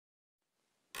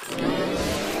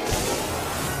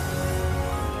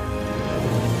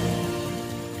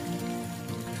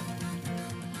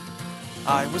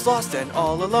I was lost and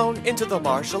all alone into the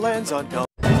martial lands unknown.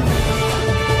 Our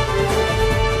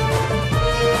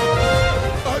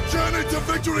journey to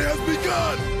victory has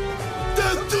begun!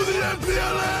 Death to the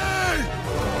MPLA!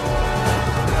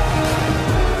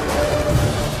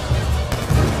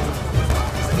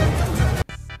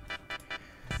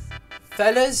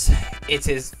 Fellas, it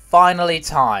is finally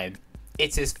time.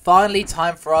 It is finally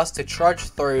time for us to trudge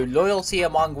through Loyalty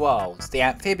Among Worlds, the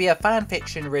Amphibia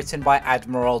fanfiction written by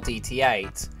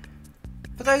AdmiralDT8.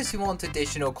 For those who want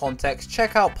additional context,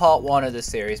 check out part 1 of the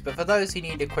series, but for those who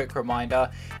need a quick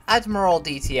reminder,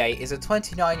 AdmiralDT8 is a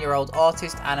 29-year-old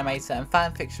artist, animator and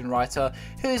fanfiction writer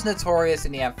who is notorious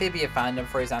in the Amphibia fandom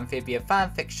for his Amphibia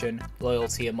fanfiction,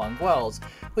 Loyalty Among Worlds,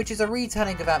 which is a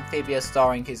retelling of Amphibia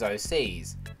starring his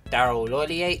OCs,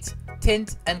 AdmiralDT8,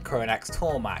 Tint and Kronax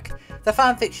Tormac. The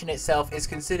fanfiction itself is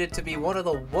considered to be one of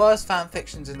the worst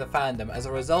fanfictions in the fandom as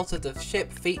a result of the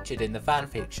ship featured in the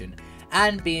fanfiction,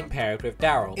 and being paired with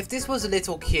Daryl. If this was a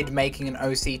little kid making an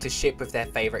OC to ship with their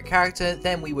favourite character,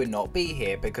 then we would not be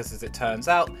here, because as it turns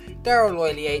out,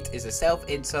 AdmiralDT8 is a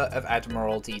self-insert of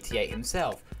AdmiralDT8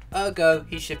 himself, ergo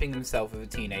he's shipping himself with a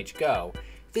teenage girl.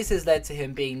 This has led to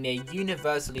him being near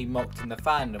universally mocked in the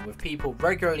fandom, with people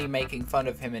regularly making fun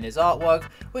of him and his artwork,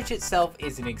 which itself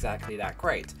isn't exactly that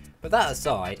great. But that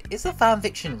aside, is the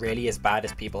fanfiction really as bad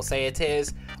as people say it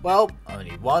is? Well,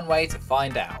 only one way to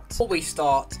find out. Before we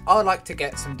start, I'd like to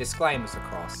get some disclaimers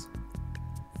across.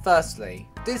 Firstly,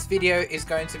 this video is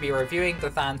going to be reviewing the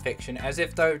fanfiction as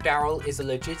if though Daryl is a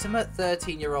legitimate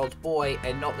 13-year-old boy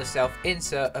and not the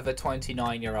self-insert of a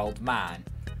 29-year-old man.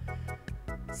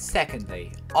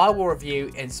 Secondly, I will review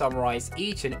and summarise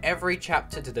each and every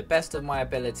chapter to the best of my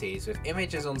abilities, with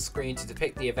images on screen to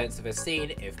depict the events of a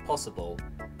scene if possible.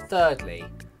 Thirdly,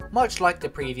 much like the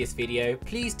previous video,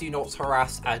 please do not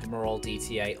harass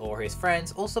AdmiralDT8 or his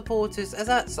friends or supporters, as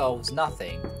that solves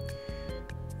nothing.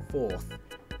 Fourth,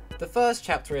 the first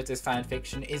chapter of this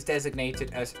fanfiction is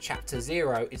designated as Chapter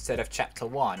 0 instead of Chapter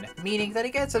 1, meaning that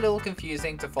it gets a little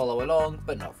confusing to follow along,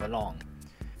 but not for long.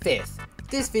 Fifth,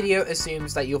 this video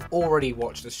assumes that you've already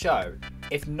watched the show.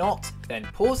 If not, then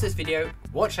pause this video,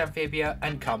 watch Amphibia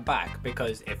and come back,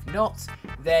 because if not,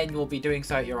 then you'll be doing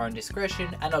so at your own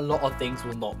discretion and a lot of things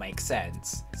will not make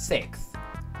sense. Sixth,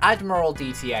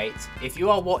 AdmiralDT8, if you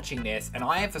are watching this, and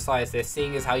I emphasise this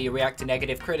seeing as how you react to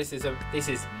negative criticism, this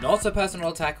is not a personal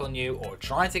attack on you or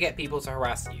trying to get people to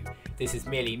harass you. This is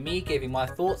merely me giving my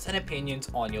thoughts and opinions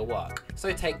on your work,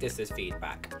 so take this as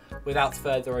feedback. Without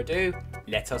further ado,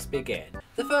 let us begin.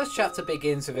 The first chapter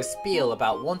begins with a spiel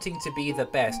about wanting to be the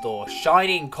best or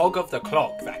shining cog of the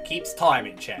clock that keeps time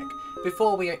in check,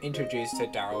 before we are introduced to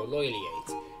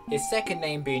AdmiralDT8, his second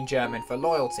name being German for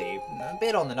loyalty, a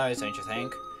bit on the nose don't you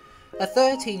think? A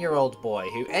 13-year-old boy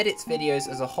who edits videos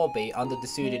as a hobby under the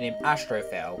pseudonym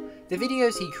AstroEvada. The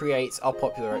videos he creates are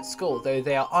popular at school, though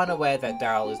they are unaware that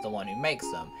Daryl is the one who makes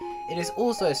them. It is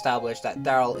also established that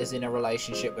Daryl is in a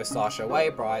relationship with Sasha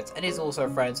Waybright and is also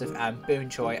friends with Anne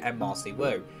Boonchoi and Marcy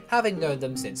Wu, having known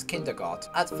them since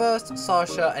kindergarten. At first,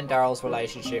 Sasha and Daryl's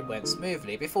relationship went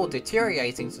smoothly before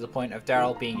deteriorating to the point of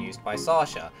Daryl being used by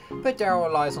Sasha, but Daryl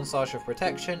relies on Sasha's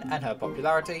protection and her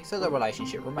popularity, so the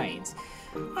relationship remains.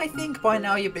 I think by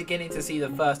now you're beginning to see the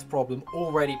first problem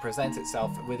already present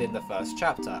itself within the first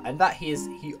chapter, and that he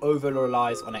over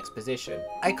relies on exposition.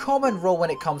 A common rule when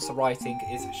it comes to writing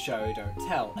is show don't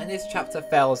tell, and this chapter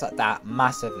fails at that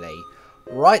massively.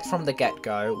 Right from the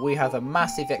get-go, we have a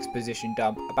massive exposition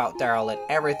dump about Daryl and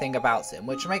everything about him,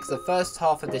 which makes the first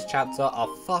half of this chapter a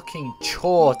fucking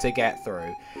chore to get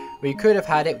through. We could have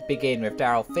had it begin with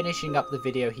Daryl finishing up the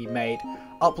video he made,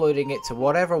 uploading it to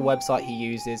whatever website he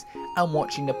uses, and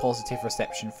watching the positive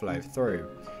reception flow through.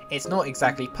 It's not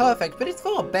exactly perfect, but it's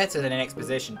far better than an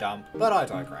exposition dump, but I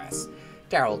digress.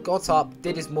 Daryl got up,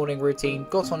 did his morning routine,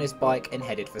 got on his bike and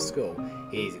headed for school.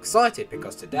 He's excited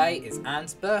because today is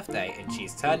Anne's birthday and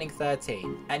she's turning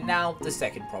 13, and now the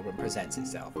second problem presents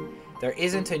itself. There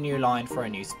isn't a new line for a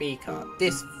new speaker.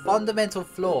 This fundamental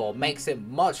flaw makes it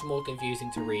much more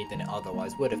confusing to read than it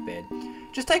otherwise would have been.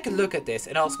 Just take a look at this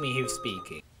and ask me who's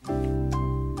speaking.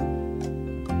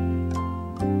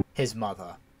 His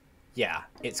mother. Yeah,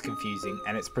 it's confusing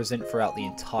and it's present throughout the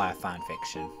entire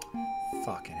fanfiction.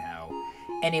 Fucking hell.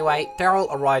 Anyway, Daryl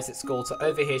arrives at school to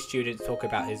overhear students talk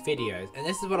about his videos, and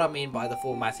this is what I mean by the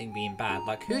formatting being bad.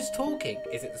 Like, who's talking?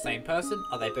 Is it the same person?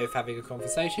 Are they both having a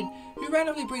conversation? Who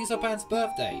randomly brings up Anne's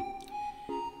birthday?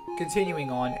 Continuing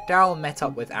on, Daryl met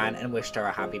up with Anne and wished her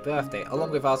a happy birthday,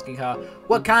 along with asking her,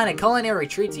 what kind of culinary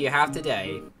treat do you have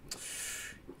today?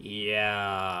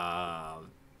 Yeah...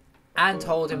 Anne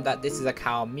told him that this is a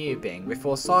cow mewing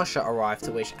before Sasha arrived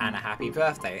to wish Anne a happy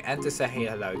birthday and to say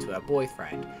hello to her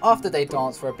boyfriend. After they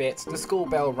danced for a bit, the school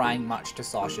bell rang much to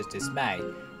Sasha's dismay.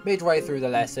 Midway through the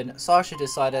lesson, Sasha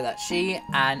decided that she,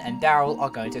 Anne and Daryl are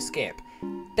going to skip.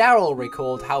 Daryl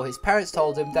recalled how his parents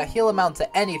told him that he'll amount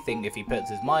to anything if he puts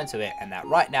his mind to it, and that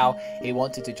right now he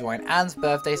wanted to join Anne's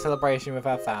birthday celebration with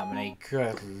her family.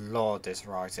 Good lord, this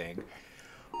writing.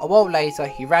 A while later,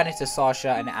 he ran into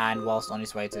Sasha and Anne whilst on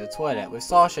his way to the toilet, with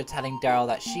Sasha telling Daryl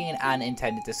that she and Anne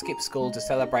intended to skip school to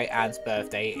celebrate Anne's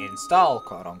birthday in style,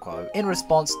 quote unquote. In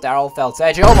response, Daryl felt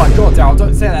edgy. Oh my god, Daryl,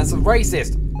 don't say that, that's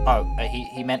racist! Oh,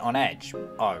 he meant on edge.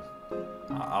 Oh,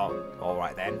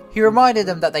 alright then. He reminded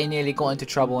them that they nearly got into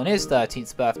trouble on his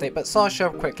 13th birthday, but Sasha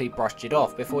quickly brushed it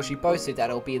off before she boasted that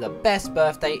it'll be the best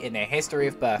birthday in the history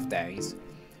of birthdays.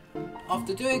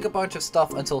 After doing a bunch of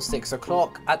stuff until 6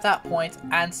 o'clock, at that point,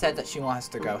 Anne said that she wants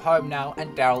to go home now,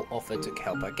 and Daryl offered to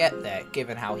help her get there,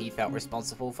 given how he felt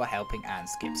responsible for helping Anne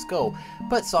skip school.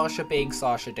 But Sasha being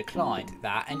Sasha declined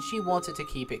that, and she wanted to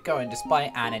keep it going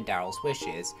despite Anne and Daryl's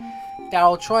wishes.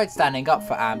 Daryl tried standing up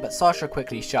for Anne, but Sasha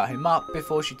quickly shut him up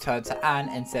before she turned to Anne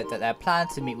and said that their plan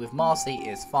to meet with Marcy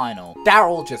is final.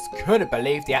 Daryl just couldn't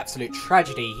believe the absolute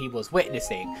tragedy he was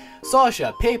witnessing.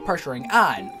 Sasha peer pressuring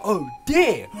Anne. Oh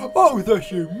dear! Oh, the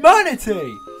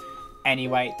humanity!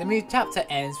 Anyway, the new chapter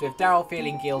ends with Daryl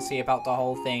feeling guilty about the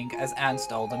whole thing as Anne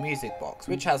stole the music box,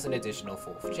 which has an additional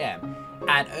 4th gem.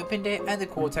 Anne opened it and the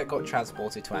quartet got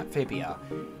transported to Amphibia.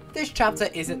 This chapter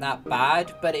isn't that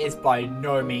bad, but it is by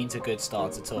no means a good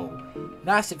start at all.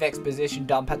 Massive exposition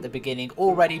dump at the beginning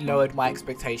already lowered my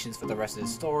expectations for the rest of the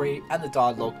story, and the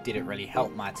dialogue didn't really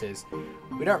help matters.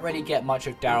 We don't really get much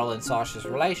of Daryl and Sasha's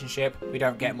relationship, we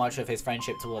don't get much of his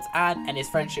friendship towards Anne, and his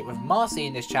friendship with Marcy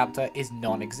in this chapter is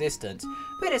non-existent.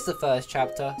 But it's the first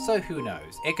chapter, so who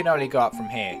knows, it can only go up from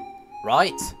here,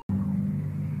 right?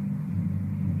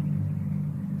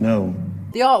 No.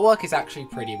 The artwork is actually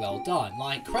pretty well done,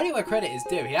 like credit where credit is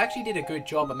due, he actually did a good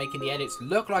job at making the edits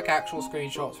look like actual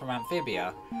screenshots from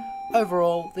Amphibia.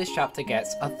 Overall, this chapter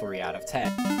gets a 3 out of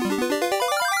 10.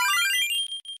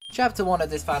 Chapter 1 of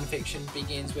this fanfiction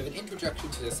begins with an introduction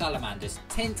to the salamanders,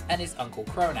 Tint and his uncle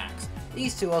Cronax.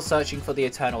 These two are searching for the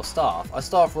Eternal Staff, a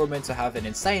staff rumored to have an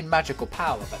insane magical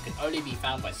power that can only be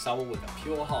found by someone with a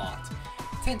pure heart.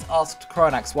 Tint asked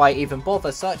Cronax why even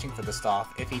bother searching for the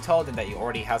staff if he told him that he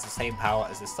already has the same power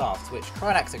as the staff, to which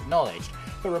Cronax acknowledged,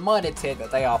 but reminded Tint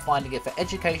that they are finding it for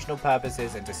educational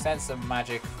purposes and to sense some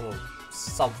magic or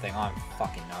something, I don't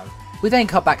fucking know. We then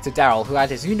cut back to Daryl, who had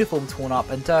his uniform torn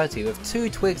up and dirty with 2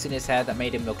 twigs in his hair that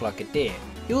made him look like a deer.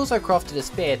 He also crafted a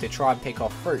spear to try and pick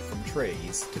off fruit from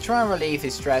trees. To try and relieve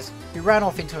his stress, he ran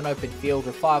off into an open field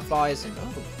with fireflies and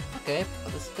oh, okay,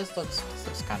 this looks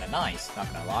kinda nice,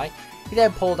 not gonna lie. He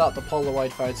then pulled out the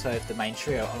Polaroid photo of the main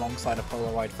trio alongside a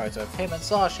Polaroid photo of him and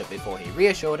Sasha before he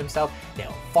reassured himself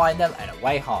they'll find them and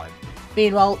away home.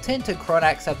 Meanwhile, Tint and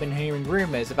Cronax have been hearing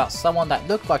rumours about someone that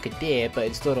looked like a deer but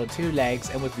it stood on 2 legs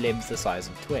and with limbs the size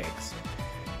of twigs.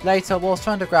 Later, whilst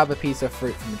trying to grab a piece of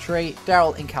fruit from a tree,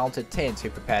 Daryl encountered Tint who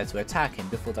prepared to attack him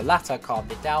before the latter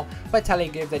calmed it down by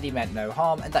telling him that he meant no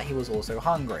harm and that he was also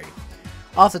hungry.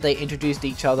 After they introduced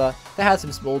each other, they had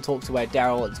some small talk to where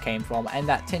Daryl came from and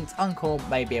that Tint's uncle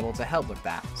may be able to help with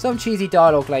that. Some cheesy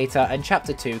dialogue later and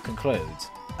chapter 2 concludes.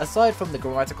 Aside from the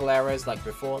grammatical errors like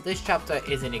before, this chapter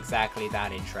isn't exactly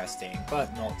that interesting,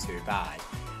 but not too bad.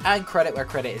 And credit where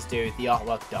credit is due, the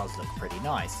artwork does look pretty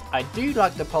nice. I do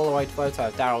like the Polaroid photo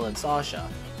of Daryl and Sasha.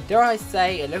 Dare I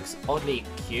say it looks oddly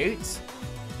cute?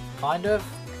 Kind of?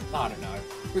 I don't know.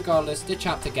 Regardless, the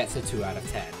chapter gets a 2 out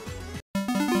of 10.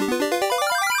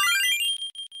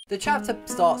 The chapter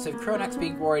starts with Cronax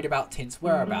being worried about Tint's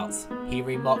whereabouts. He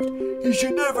remarked, He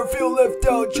should never feel left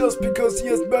out just because he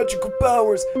has magical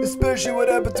powers, especially what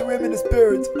happened to him and his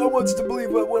parents. I wanted to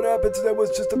believe that what happened to them was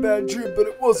just a bad dream, but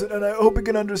it wasn't, and I hope he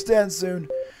can understand soon.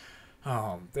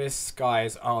 oh, this guy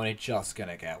is only just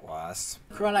gonna get worse.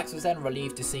 Cronax was then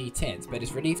relieved to see Tint, but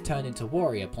his relief turned into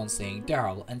worry upon seeing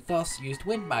Daryl, and thus used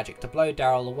wind magic to blow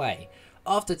Daryl away.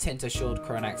 After Tint assured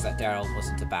Cronax that Daryl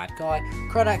wasn't a bad guy,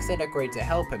 Cronax then agreed to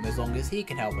help him as long as he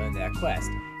can help them in their quest.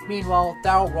 Meanwhile,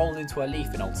 Daryl rolled into a leaf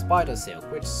in old spider silk,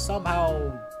 which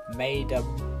somehow made a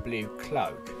blue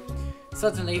cloak.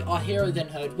 Suddenly, our hero then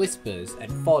heard whispers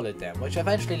and followed them, which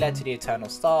eventually led to the Eternal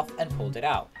Staff and pulled it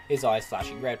out, his eyes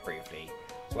flashing red briefly.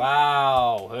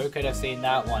 Wow, who could have seen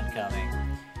that one coming?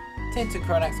 Tint and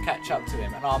Cronax catch up to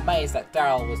him and are amazed that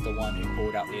Daryl was the one who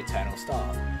pulled out the Eternal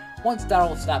Staff. Once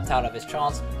Daryl snapped out of his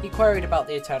trance, he queried about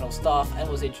the Eternal Staff and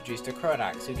was introduced to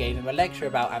Cronax, who gave him a lecture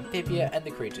about Amphibia and the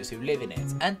creatures who live in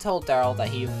it, and told Daryl that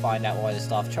he would find out why the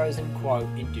staff chose him, quote,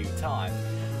 in due time.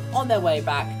 On their way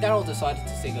back, Daryl decided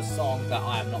to sing a song that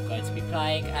I am not going to be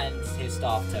playing, and his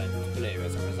staff turned blue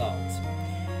as a result.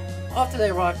 After they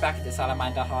arrived back at the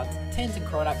Salamander Hut, Tint and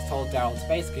Cronax told Daryl to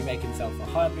basically make himself at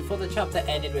home before the chapter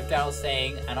ended with Daryl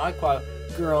saying, and I quote,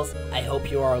 "Girls, I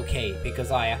hope you are okay,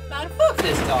 because I am..." Man, fuck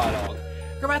this dialogue!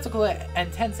 Grammatical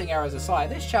and tensing errors aside,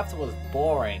 this chapter was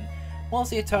boring.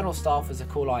 Whilst the Eternal Staff was a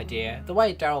cool idea, the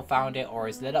way Daryl found it or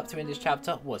is led up to in this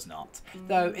chapter was not.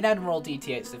 Though, in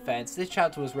AdmiralDT8's defense, this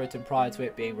chapter was written prior to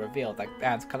it being revealed that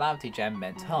Anne's Calamity Gem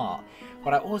meant heart.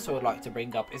 What I also would like to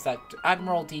bring up is that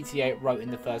AdmiralDT8 wrote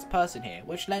in the first person here,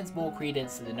 which lends more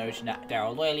credence to the notion that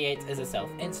Daryl loyaliates as a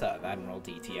self-insert of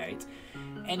AdmiralDT8.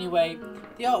 Anyway,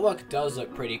 the artwork does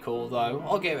look pretty cool though,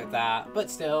 I'll give it that, but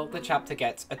still, the chapter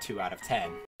gets a 2 out of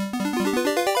 10.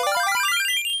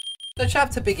 The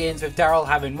chapter begins with Daryl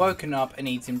having woken up and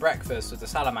eating breakfast with the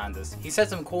salamanders. He said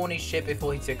some corny shit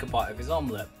before he took a bite of his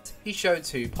omelette. He showed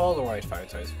 2 Polaroid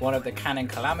photos, one of the Canon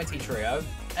Calamity trio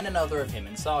and another of him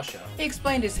and Sasha. He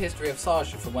explained his history of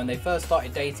Sasha from when they first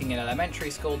started dating in elementary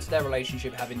school to their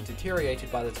relationship having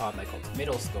deteriorated by the time they got to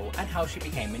middle school and how she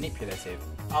became manipulative.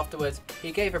 Afterwards,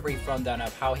 he gave a brief rundown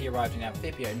of how he arrived in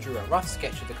Amphibia and drew a rough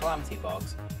sketch of the Calamity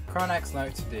box. Cronax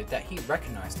noted that he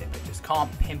recognised it but just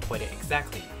can't pinpoint it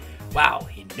exactly. Wow,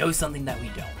 he knows something that we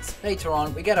don't. Later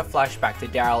on, we get a flashback to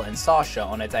Daryl and Sasha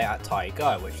on a day at Thai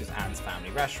Go, which is Anne's family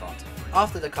restaurant.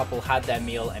 After the couple had their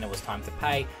meal and it was time to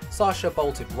pay, Sasha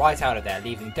bolted right out of there,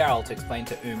 leaving Daryl to explain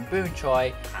to Boon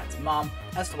Choi, Anne's mum,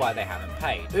 as to why they haven't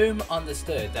paid.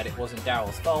 Understood that it wasn't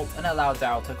Daryl's fault and allowed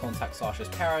Daryl to contact Sasha's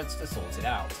parents to sort it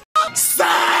out.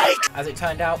 As it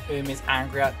turned out, is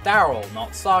angry at Daryl,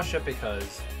 not Sasha,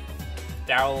 because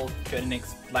Daryl couldn't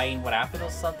explain what happened or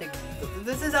something.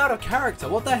 This is out of character,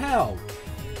 what the hell?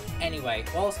 Anyway,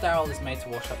 whilst Daryl is made to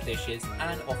wash up dishes,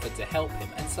 Anne offered to help him,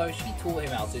 and so she taught him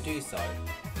how to do so.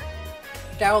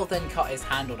 Daryl then cut his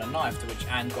hand on a knife, to which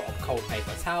Anne got a cold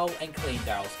paper towel and cleaned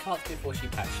Daryl's cuts before she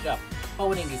patched it up,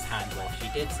 holding his hand while she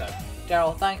did so.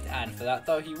 Daryl thanked Anne for that,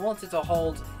 though he wanted to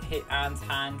hold Anne's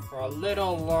hand for a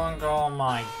little longer. Oh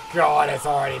my god, it's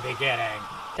already beginning.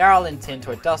 Daryl and Tint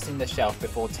were dusting the shelf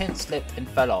before Tint slipped and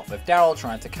fell off, with Daryl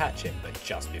trying to catch him, but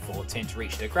just before Tint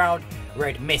reached the ground,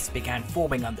 red mist began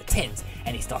forming under Tint,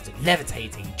 and he started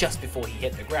levitating just before he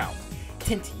hit the ground.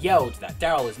 Tint yelled that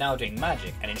Daryl was now doing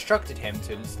magic, and instructed him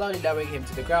to slowly lowering him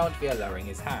to the ground via lowering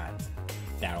his hand.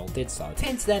 Daryl did so.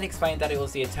 Tint then explained that it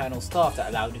was the Eternal Staff that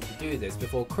allowed him to do this,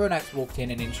 before Cronax walked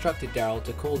in and instructed Daryl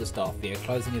to call the staff via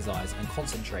closing his eyes and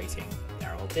concentrating.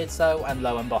 Daryl did so, and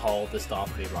lo and behold, the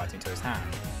staff flew right into his hand.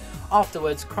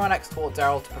 Afterwards, Cronax taught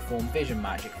Daryl to perform vision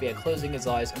magic via closing his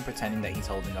eyes and pretending that he's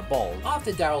holding a bowl.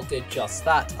 After Daryl did just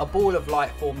that, a ball of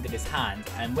light formed in his hand,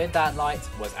 and with that light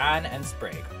was Anne and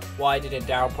Sprig. Why didn't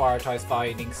Daryl prioritise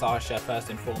finding Sasha first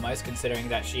and foremost, considering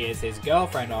that she is his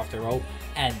girlfriend after all,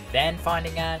 and then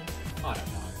finding Anne? I don't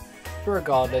know. But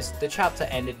regardless, the chapter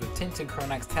ended with Tint and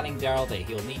Cronax telling Daryl that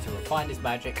he'll need to refine his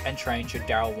magic and train should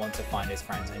Daryl want to find his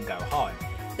friends and go home.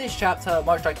 This chapter,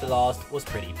 much like the last, was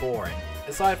pretty boring.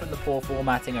 Aside from the poor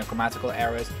formatting and grammatical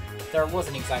errors, there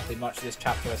wasn't exactly much to this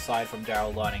chapter aside from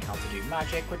Daryl learning how to do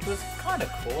magic, which was kind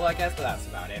of cool I guess, but that's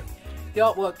about it. The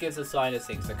artwork gives a sign of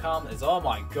things to come, as oh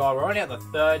my god, we're only at the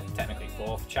 3rd, technically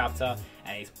 4th chapter,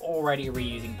 and he's already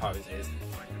reusing poses.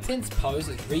 Tint's pose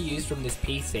is reused from this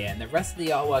piece here, and the rest of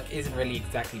the artwork isn't really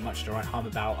exactly much to write home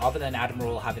about, other than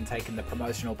Admiral having taken the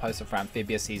promotional poster for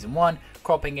Amphibia Season 1,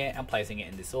 cropping it and placing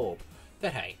it in this orb.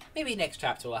 But hey, maybe next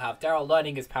chapter will have Daryl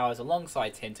learning his powers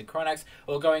alongside Tint and Cronax,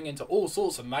 or going into all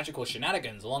sorts of magical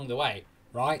shenanigans along the way,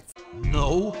 right?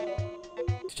 No.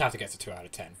 This chapter gets a 2 out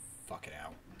of 10. Fuck it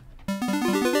out.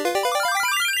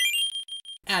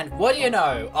 And what do you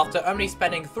know, after only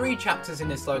spending 3 chapters in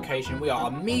this location, we are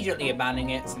immediately abandoning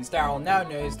it since Daryl now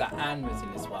knows that Anne was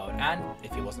in this world, and,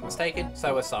 if he wasn't mistaken,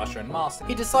 so were Sasha and Master.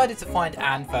 He decided to find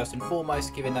Anne first and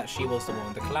foremost, given that she was the one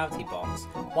with the Calamity box.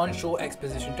 One short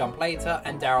exposition dump later,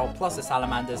 and Daryl plus the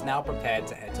salamanders now prepared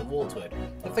to head to Waltwood.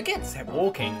 And forget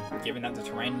walking, given that the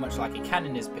terrain, much like a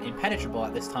cannon, is impenetrable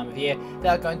at this time of year, they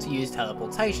are going to use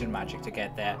teleportation magic to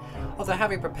get there. After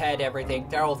having prepared everything,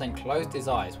 Daryl then closed his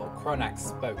eyes while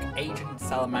Cronax spoke ancient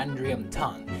salamandrian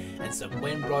tongue, and some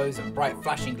wind blows and bright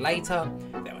flashing later,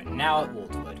 they were now at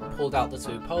Waltwood, pulled out the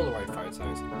 2 Polaroid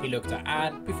photos. He looked at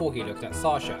Anne before he looked at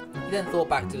Sasha. He then thought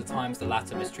back to the times the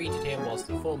latter mistreated him whilst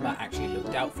the former actually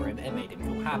looked out for him and made him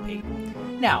feel happy.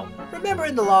 Now, remember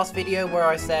in the last video where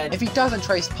I said, if he doesn't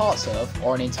trace parts of,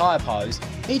 or an entire pose,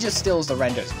 he just steals the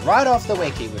renders right off the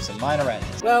wiki with some minor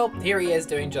edits. Well, here he is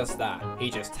doing just that.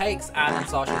 He just takes Anne and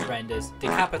Sasha's renders,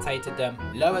 decapitated them,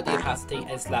 lowered the opacity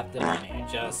and slapped them on it and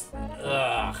just...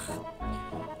 ugh.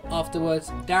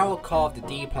 Afterwards, Daryl carved the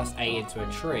D+A into a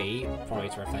tree, probably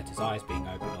to reflect his eyes being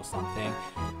open or something,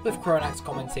 with Chronax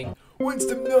commenting,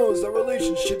 Winston knows that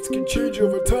relationships can change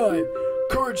over time.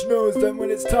 Courage knows that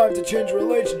when it's time to change a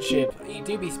relationship. You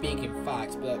do be speaking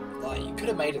facts, but you could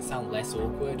have made it sound less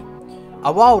awkward.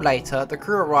 A while later, the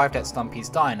crew arrived at Stumpy's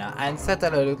diner and said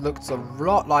that it looked a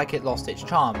lot like it lost its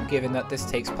charm, given that this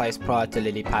takes place prior to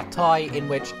Lily Pad Thai, in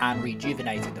which Anne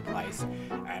rejuvenated the place.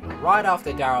 And right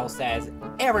after Daryl says,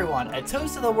 everyone, a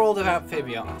toast to the world of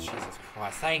Amphibia. Oh, Jesus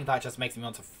Christ, saying that just makes me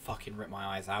want to fucking rip my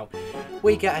eyes out.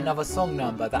 We get another song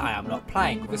number that I am not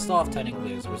playing, with the staff turning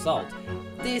blue as a result.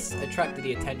 This attracted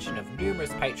the attention of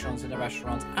numerous patrons in the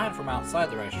restaurant and from outside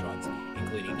the restaurant,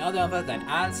 including none other than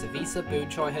Anne Savisa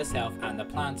Boonchoi herself and the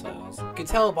Planters. You could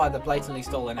tell by the blatantly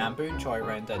stolen Anne Boonchoi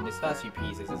render in this first few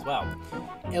pieces as well.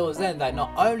 It was then that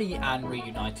not only Anne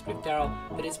reunited with Daryl,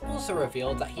 but it's also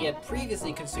revealed that he had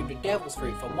previously consumed a devil's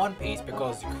fruit for One Piece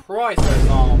because Christ those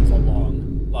arms are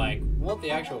long. Like, what the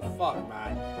actual fuck,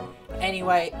 man?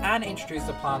 Anyway, Anne introduced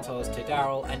the Planters to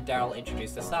Daryl, and Daryl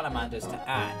introduced the Salamanders to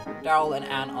Anne. Daryl and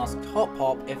Anne asked Hop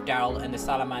Pop if Daryl and the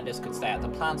Salamanders could stay at the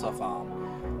Planter farm.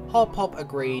 Hop Pop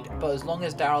agreed, but as long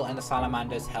as Daryl and the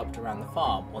Salamanders helped around the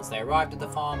farm. Once they arrived at the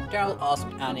farm, Daryl asked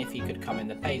Anne if he could come in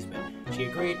the basement. She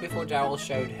agreed before Daryl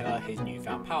showed her his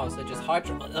newfound powers, such as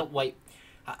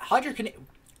hydrokinesis.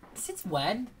 Since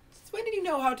when? When did he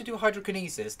know how to do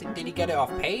hydrokinesis? Did he get it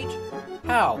off Paige?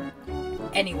 How?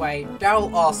 Anyway,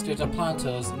 Daryl asked if the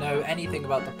Planters know anything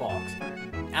about the box.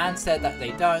 Anne said that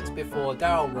they don't before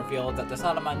Daryl revealed that the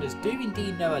Salamanders do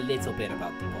indeed know a little bit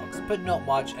about the box, but not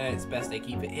much, and it's best they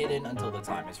keep it hidden until the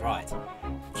time is right.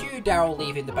 Cue Daryl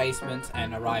leaving the basement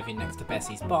and arriving next to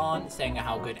Bessie's barn, saying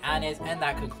how good Anne is, and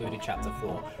that concluded chapter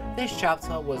 4. This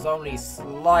chapter was only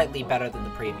slightly better than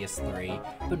the previous 3,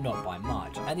 but not by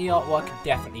much, and the artwork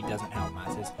definitely doesn't help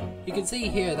matters. You can see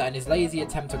here that in his lazy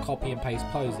attempt to copy and paste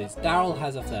poses, Daryl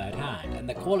has a third hand, and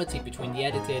the quality between the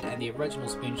edited and the original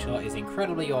screenshot is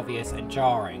incredibly obvious and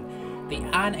jarring. The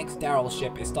Anne x Daryl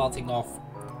ship is starting off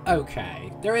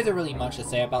okay. There isn't really much to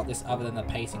say about this other than the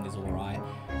pacing is alright.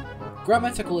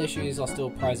 Grammatical issues are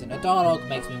still present, and dialogue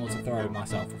makes me want to throw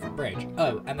myself off a bridge.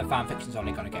 Oh, and the fanfiction's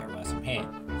only going to get worse from here.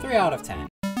 3 out of 10.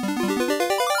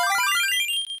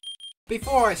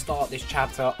 Before I start this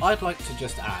chapter, I'd like to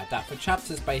just add that for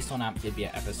chapters based on Amphibia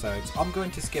episodes, I'm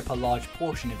going to skip a large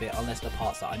portion of it unless the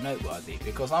parts that are noteworthy,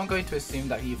 because I'm going to assume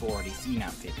that you've already seen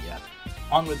Amphibia.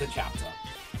 On with the chapter.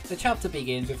 The chapter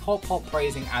begins with Hop Hop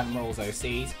praising Admiral's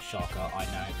OCs, shocker I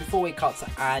know, before we cut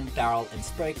to Anne, Daryl and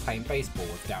Sprig playing baseball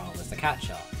with Daryl as the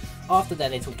catcher. After their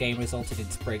little game resulted in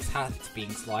Sprig's hat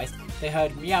being sliced, they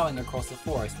heard meowing across the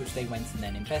forest, which they went and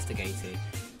then investigated.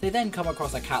 They then come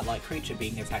across a cat-like creature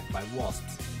being attacked by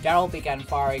wasps. Daryl began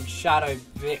firing shadow...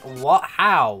 What?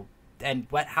 How? And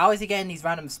how is he getting these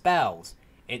random spells?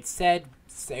 It said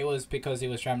it was because he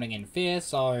was trembling in fear,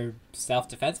 so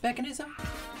self-defense mechanism?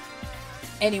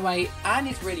 Anyway, Anne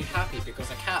is really happy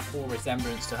because a cat bore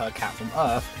resemblance to her cat from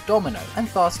Earth, Domino, and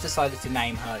thus decided to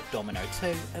name her Domino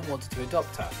 2 and wanted to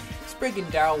adopt her. Sprig and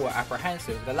Daryl were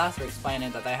apprehensive, the latter explaining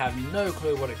that they have no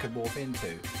clue what it could morph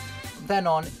into. From then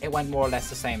on, it went more or less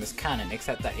the same as canon,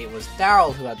 except that it was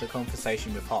Daryl who had the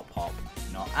conversation with Hop Hop,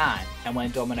 not Anne, and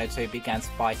when Domino 2 began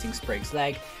biting Sprig's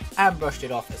leg, Anne brushed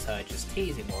it off as her just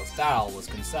teasing whilst Daryl was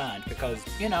concerned because,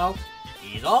 you know,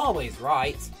 he's always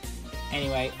right.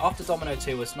 Anyway, after Domino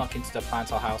 2 was snuck into the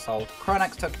Planter household,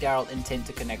 Chronax took Daryl and Tint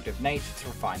to connect with nature to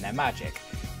refine their magic.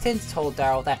 Tint told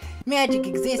Daryl that magic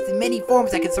exists in many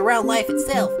forms that can surround life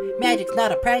itself. Magic's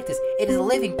not a practice, it is a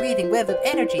living, breathing web of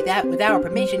energy that, with our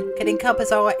permission, can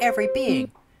encompass our every being.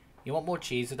 You want more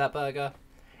cheese with that burger?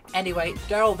 Anyway,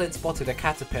 Daryl then spotted a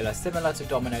caterpillar similar to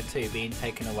Domino 2 being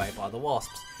taken away by the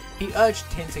wasps. He urged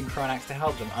Tint and Chronax to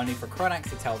help them, only for Chronax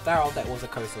to tell Daryl that it was a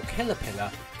coastal killer pillar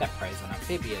that preys on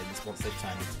amphibians once they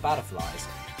turn into butterflies.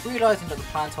 Realising that the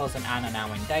Planters and Anne are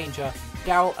now in danger,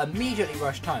 Daryl immediately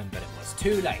rushed home, but it was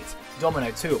too late.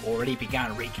 Domino 2 already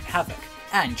began wreaking havoc.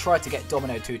 Anne tried to get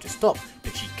Domino 2 to stop,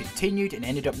 but she continued and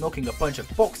ended up knocking a bunch of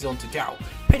boxes onto Daryl,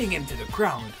 pinning him to the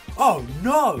ground. Oh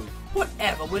no!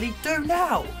 Whatever will he do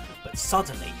now? But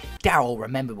suddenly, Daryl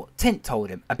remembered what Tint told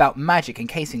him about magic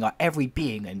encasing our every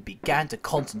being and began to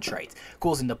concentrate,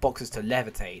 causing the boxes to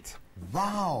levitate.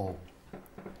 Wow!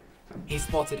 He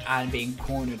spotted Anne being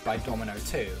cornered by Domino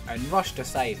 2 and rushed to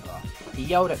save her. He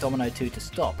yelled at Domino 2 to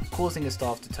stop, causing the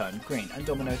staff to turn green and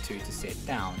Domino 2 to sit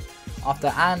down. After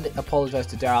Anne apologised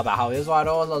to Daryl about how he was right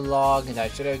all along and I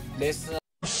should have listened.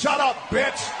 Shut up,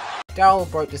 bitch! Daryl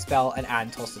broke the spell and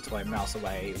Anne tossed the toy mouse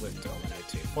away with Domino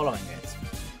 2 following it.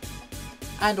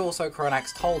 And also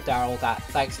Chronax told Daryl that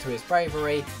thanks to his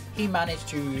bravery, he managed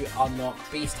to unlock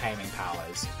beast taming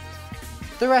powers.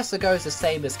 The rest goes the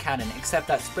same as canon, except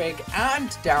that Sprig and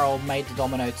Daryl made the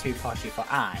Domino 2 plushie for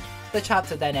Anne. The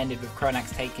chapter then ended with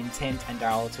Chronax taking Tint and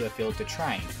Daryl to a field to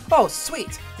train. Oh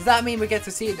sweet! Does that mean we get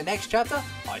to see it in the next chapter?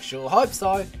 I sure hope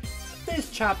so! This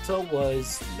chapter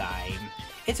was lame.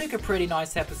 It took a pretty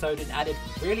nice episode and added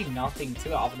really nothing to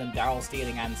it other than Daryl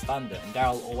stealing Anne's thunder and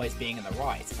Daryl always being in the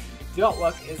right. The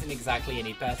artwork isn't exactly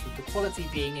any better, with the quality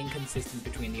being inconsistent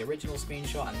between the original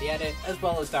screenshot and the edit, as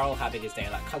well as Daryl having his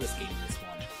daylight colour scheme in this one.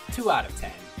 2 out of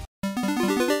 10.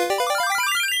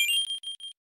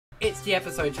 It's the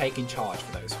episode taking charge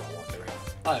for those who are wondering.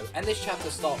 Oh, and this chapter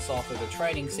starts off with a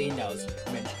training scene that was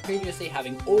mentioned previously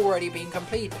having already been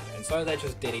completed, and so they're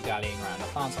just dilly-dallying around the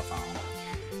planter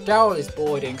farm. Daryl is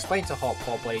bored and explains to Hot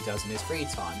Pop what he does in his free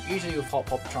time, usually with Hot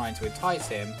Pop trying to entice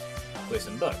him with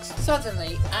some books.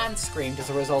 Suddenly, Anne screamed as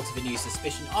a result of a new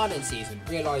Suspicion Island season,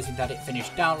 realising that it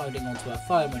finished downloading onto her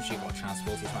phone when she got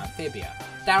transported to Amphibia.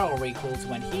 Daryl recalls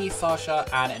when he, Sasha,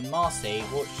 Anne and Marcy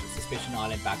watched Suspicion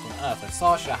Island back on Earth, with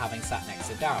Sasha having sat next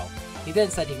to Daryl. He then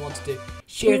said he wanted to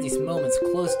share these moments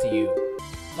close to you.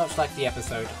 Much like the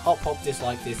episode, Hot Pop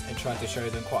disliked this and tried to show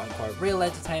them quote-unquote real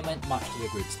entertainment, much to the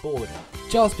group's boredom.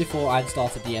 Just before Anne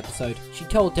started the episode, she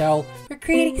told Daryl, "We're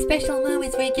creating special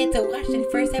moments where you get to watch the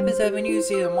first episode when you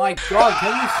see them. My god,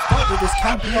 can you stop with this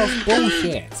camping ass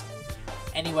bullshit?"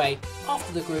 Anyway,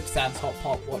 after the group sans Hot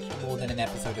Pop watched more than an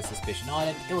episode of Suspicion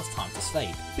Island, it was time to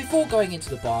sleep. Before going into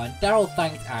the barn, Daryl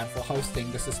thanked Anne for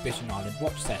hosting the Suspicion Island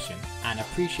watch session. Anne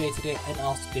appreciated it and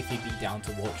asked if he'd be down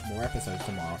to watch more episodes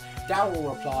tomorrow.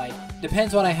 Daryl replied,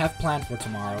 "Depends what I have planned for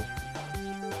tomorrow."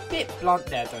 Bit blunt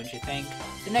there, don't you think?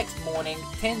 The next morning,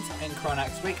 Tint and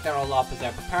Chronax wake Daryl up as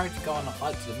they're preparing to go on a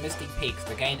hike to the Misty Peaks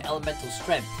to gain elemental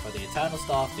strength for the Eternal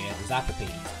Staff near the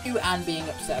Zappapedes. Due Anne being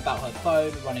upset about her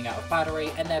phone running out of battery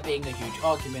and there being a huge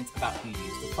argument about who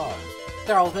used the phone.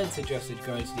 Daryl then suggested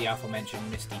going to the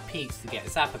aforementioned Misty Peaks to get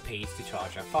Zappapedes to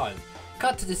charge her phone.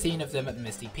 Cut to the scene of them at the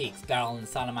Misty Peaks. Daryl and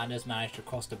Salamanders managed to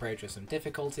cross the bridge with some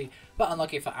difficulty, but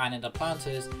unlucky for Anne and the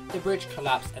planters, the bridge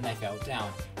collapsed and they fell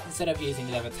down. Instead of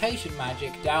using levitation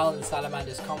magic, Daryl and the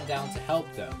Salamanders come down to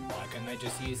help them. Why couldn't they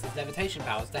just use his levitation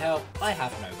powers to help? I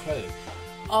have no clue.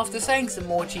 After saying some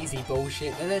more cheesy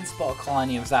bullshit, they then spot a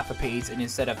colony of Zappapedes and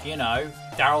instead of, you know,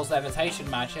 Daryl's levitation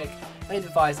magic, they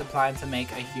devise a plan to make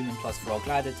a human plus frog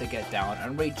ladder to get down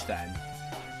and reach them.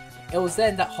 It was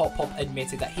then that Hot Pop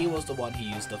admitted that he was the one who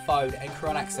used the phone, and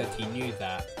Chronax said he knew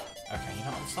that. Okay, you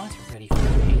know, I'm starting to really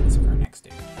fucking hate this Chronax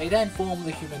dude. They then form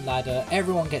the human ladder,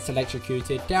 everyone gets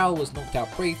electrocuted, Daryl was knocked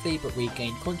out briefly but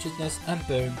regained consciousness, and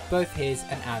boom, both his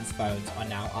and Anne's phones are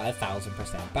now at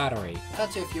 1000% battery.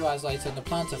 Cut to a few hours later in the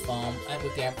planter farm, and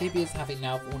with the amphibians having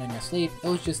now fallen asleep, it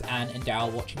was just Anne and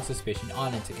Daryl watching Suspicion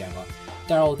Island together.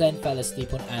 Daryl then fell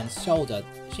asleep on Anne's shoulder.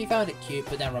 She found it cute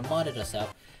but then reminded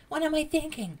herself, "What am I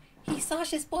thinking? He's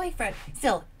Sasha's boyfriend.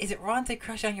 Still, is it wrong to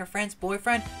crush on your friend's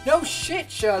boyfriend? No shit,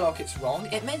 Sherlock, it's wrong.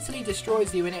 It mentally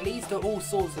destroys you and it leads to all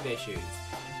sorts of issues."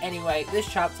 Anyway, this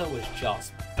chapter was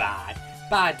just bad.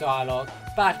 Bad dialogue,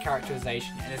 bad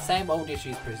characterization, and the same old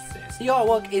issues persist. The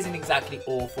artwork isn't exactly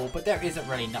awful, but there isn't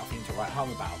really nothing to write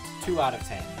home about. 2 out of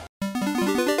 10.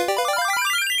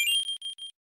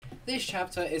 This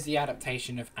chapter is the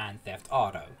adaptation of Anne Theft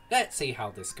Auto. Let's see how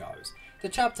this goes. The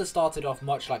chapter started off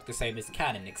much like the same as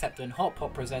canon, except when Hot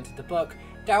Pop presented the book,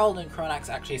 Daryl and Chronax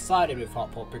actually sided with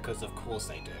Hot Pop because of course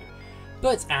they do.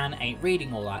 But Anne ain't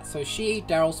reading all that, so she,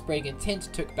 Daryl, Sprig and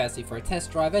Tint took Bessie for a test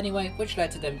drive anyway, which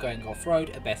led to them going off-road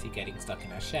and Bessie getting stuck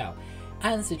in her shell.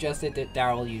 Anne suggested that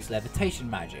Daryl use levitation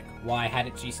magic. Why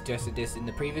hadn't she suggested this in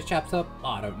the previous chapter?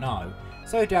 I don't know.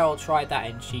 So Daryl tried that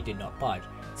and she did not budge.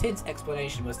 Tint's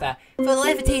explanation was that, for the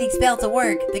levitating spell to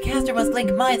work, the caster must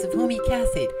link minds of whom he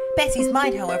casted. Bessie's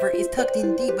mind, however, is tucked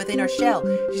in deep within her shell.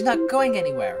 She's not going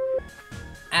anywhere.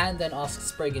 Anne then asked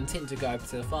Sprig and Tint to go over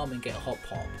to the farm and get Hot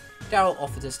Pop. Daryl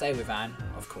offered to stay with Anne,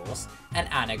 of course,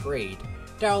 and Anne agreed.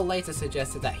 Daryl later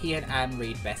suggested that he and Anne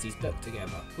read Bessie's book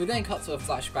together. We then cut to a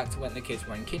flashback to when the kids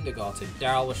were in kindergarten.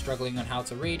 Daryl was struggling on how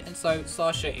to read, and so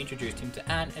Sasha introduced him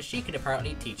to Anne as she could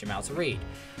apparently teach him how to read.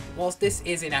 Whilst this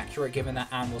is inaccurate given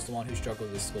that Anne was the one who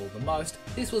struggled with school the most,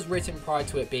 this was written prior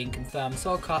to it being confirmed, so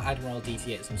I'll cut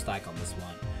AdmiralDT8 some slack on this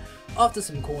one. After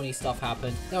some corny stuff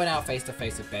happened, they were now face to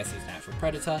face with Bessie's natural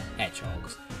predator,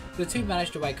 hedgehogs. The two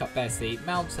managed to wake up Bessie,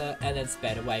 mount her, and then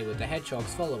sped away with the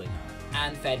hedgehogs following her.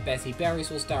 Anne fed Bessie berries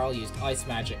whilst Daryl used ice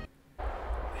magic.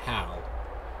 How?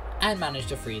 Anne managed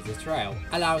to freeze the trail,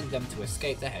 allowing them to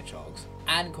escape the hedgehogs.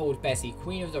 Anne called Bessie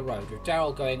Queen of the Road, with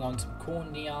Daryl going on some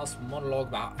corny ass monologue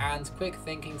about Anne's quick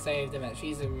thinking saved them and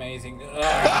she's amazing.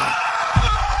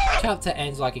 Chapter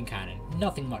ends like in canon,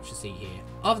 nothing much to see here,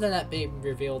 other than that being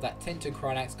revealed that Tint and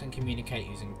Chronax can communicate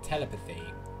using telepathy,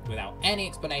 without any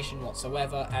explanation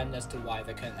whatsoever, and as to why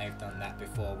they couldn't have done that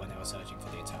before when they were searching for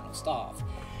the Eternal Staff.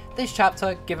 This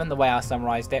chapter, given the way I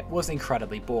summarised it, was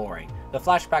incredibly boring. The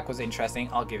flashback was interesting,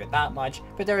 I'll give it that much,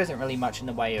 but there isn't really much in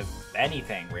the way of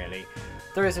anything really.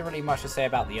 There isn't really much to say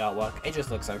about the artwork, it just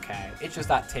looks okay. It's just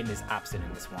that Tin is absent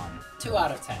in this one. 2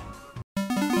 out of 10.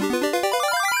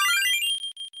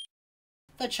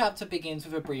 The chapter begins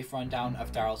with a brief rundown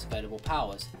of Daryl's available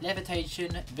powers: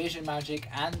 levitation, vision magic,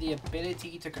 and the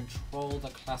ability to control the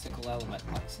classical element.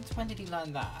 Like, since when did he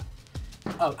learn that?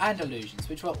 Oh, and illusions,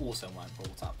 which were also weren't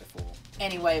brought up before.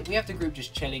 Anyway, we have the group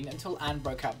just chilling until Anne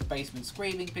broke out the basement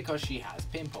screaming because she has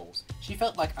pimples. She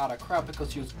felt like out of crowd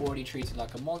because she was already treated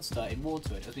like a monster in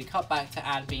Waterwood, as we cut back to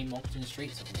Anne being mocked in the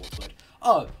streets of Waterwood.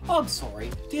 Oh, I'm sorry,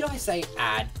 did I say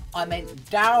Anne? I meant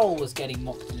Daryl was getting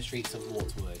mocked in the streets of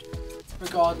Waterwood.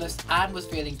 Regardless, Anne was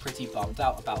feeling pretty bummed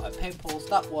out about her pimples.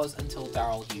 That was until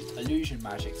Daryl used illusion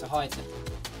magic to hide them.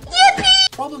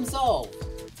 Yippee! Problem solved!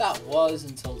 That was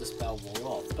until the spell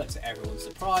wore off, but to everyone's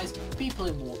surprise, people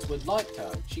in Waterwood liked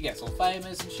her. She gets all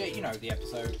famous and shit, you know the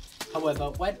episode. However,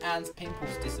 when Anne's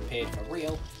pimples disappeared for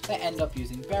real, they end up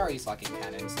using berries like in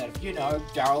canon instead of, you know,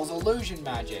 Daryl's illusion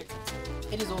magic.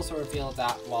 It is also revealed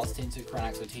that whilst Tint and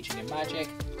Chronax were teaching him magic,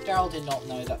 Daryl did not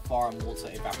know that fire and water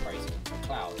evaporated into a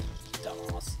cloud.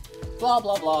 Dumbass. Blah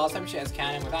blah blah, same shit as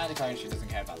canon with Anne declaring she doesn't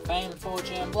care about fame and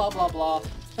fortune, blah blah blah.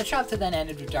 The chapter then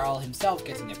ended with Daryl himself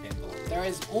getting a pimple. There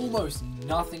is almost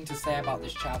nothing to say about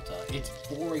this chapter, it's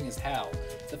boring as hell.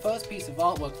 The first piece of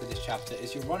artwork for this chapter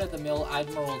is your run-of-the-mill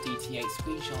AdmiralDT8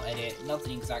 screenshot edit,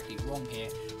 nothing exactly wrong here.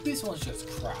 This one's just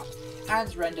crap.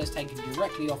 Anne's render is taken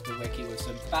directly off the wiki with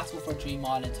some Battle for Dream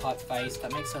Island typeface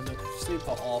that makes her look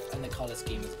super off, and the colour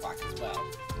scheme is whack as well.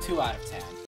 2 out of 10.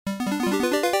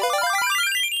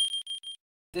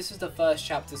 This is the first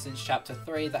chapter since chapter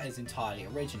 3 that is entirely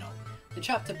original. The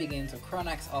chapter begins with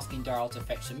Chronax asking Daryl to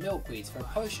fetch some milkweeds for a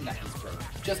potion that he's brewed.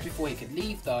 Just before he can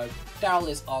leave though, Daryl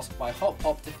is asked by Hop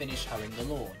Pop to finish hoeing the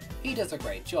lawn. He does a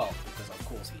great job, because of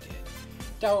course he did.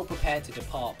 Daryl prepared to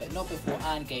depart, but not before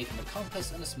Anne gave him a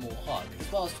compass and a small hug,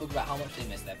 as well as talk about how much they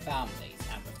miss their families,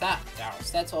 and with that, Daryl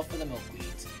sets off for the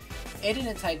milkweeds. It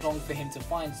didn't take long for him to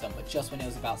find some, but just when he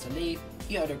was about to leave,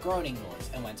 he heard a groaning noise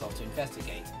and went off to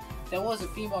investigate. There was a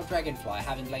female dragonfly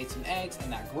having laid some eggs,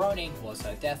 and that groaning was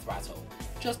her death rattle.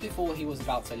 Just before he was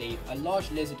about to leave, a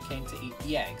large lizard came to eat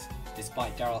the eggs.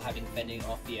 Despite Daryl having fended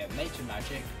off via nature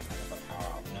magic, kind of a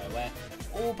power out of nowhere,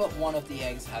 all but one of the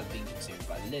eggs had been consumed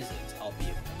by lizards,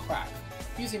 albeit with a crack.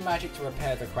 Using magic to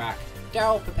repair the crack,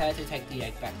 Daryl prepared to take the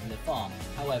egg back to the farm.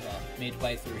 However,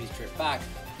 midway through his trip back,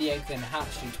 the egg then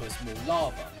hatched into a small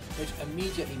larva, which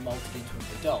immediately molted into an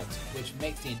adult, which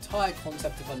makes the entire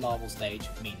concept of a larval stage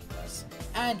meaningless.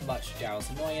 And much to Daryl's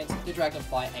annoyance, the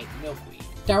dragonfly ate the milkweed.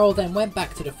 Daryl then went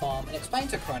back to the farm and explained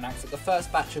to Chronax that the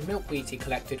first batch of milkweeds he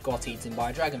collected got eaten by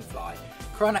a dragonfly.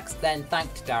 Chronax then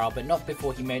thanked Daryl, but not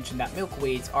before he mentioned that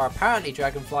milkweeds are apparently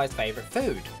Dragonfly's favourite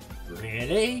food.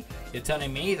 Really? You're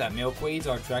telling me that milkweeds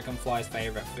are Dragonfly's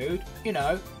favourite food? You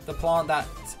know, the plant that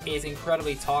is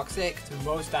incredibly toxic to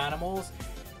most animals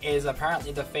is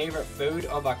apparently the favourite food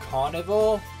of a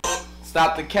carnivore?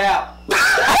 Stop the cap!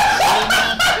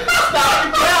 Stop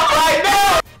the cap right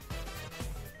now!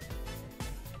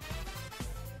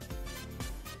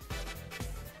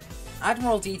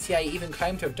 AdmiralDT8 even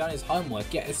claimed to have done his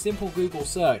homework, yet a simple Google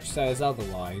search says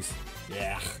otherwise.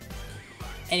 Yeah.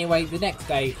 Anyway, the next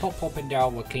day, Hop Pop and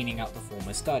Daryl were cleaning out the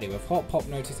former study, with Hop Pop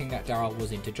noticing that Daryl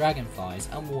was into dragonflies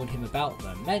and warned him about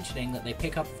them, mentioning that they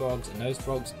pick up frogs and those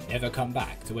frogs never come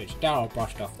back, to which Daryl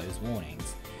brushed off those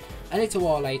warnings. A little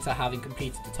while later, having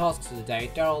completed the tasks for the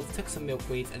day, Daryl took some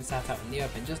milkweeds and sat out in the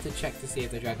open just to check to see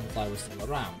if the dragonfly was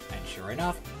still around, and sure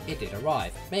enough, it did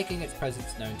arrive, making its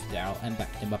presence known to Daryl and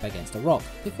backed him up against a rock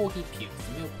before he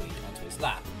puked the milkweed onto his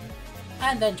lap,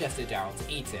 and then gestured Daryl to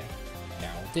eat it.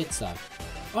 Daryl did so.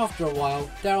 After a while,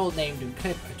 Daryl named him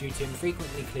Clipper due to him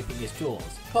frequently clipping his jaws,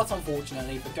 but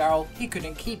unfortunately for Daryl, he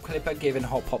couldn't keep Clipper given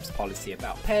Hot Pop's policy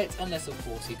about pets unless of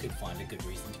course he could find a good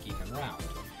reason to keep him around.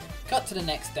 Cut to the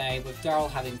next day with Daryl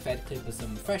having fed Clipper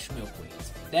some fresh milkweed.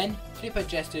 Then, Clipper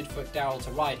gestured for Daryl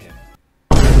to ride him.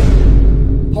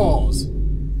 Pause!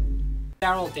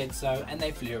 Daryl did so and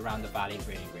they flew around the valley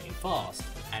really fast,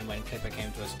 and when Clipper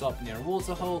came to a stop near a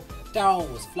waterhole,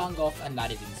 Daryl was flung off and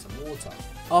landed in some water.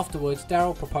 Afterwards,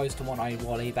 Daryl proposed to One-Eyed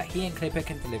Wally that he and Clipper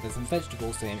can deliver some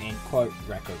vegetables to him in quote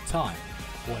record time.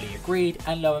 Wally agreed,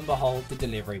 and lo and behold, the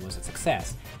delivery was a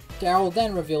success. Daryl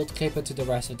then revealed Clipper to the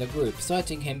rest of the group,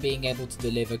 citing him being able to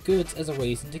deliver goods as a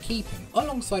reason to keep him,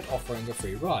 alongside offering a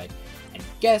free ride. And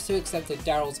guess who accepted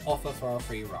Daryl's offer for a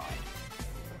free ride?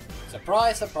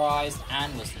 Surprise, surprise,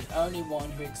 Anne was the only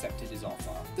one who accepted his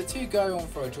offer. The two go on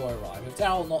for a joyride, with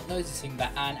Daryl not noticing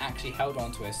that Anne actually held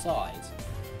on to his sides.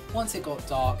 Once it got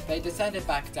dark, they descended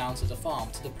back down to the farm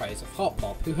to the praise of Hot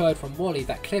Pop, who heard from Wally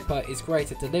that Clipper is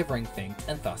great at delivering things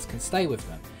and thus can stay with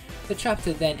them. The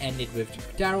chapter then ended with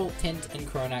Daryl, Tint, and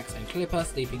Cronax and Clipper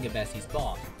sleeping in Bessie's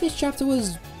barn. This chapter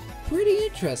was pretty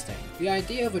interesting. The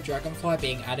idea of a dragonfly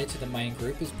being added to the main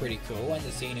group is pretty cool, and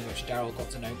the scene in which Daryl got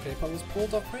to know Clipper was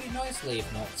pulled off pretty nicely,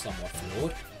 if not somewhat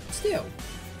flawed. Still,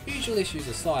 usual issues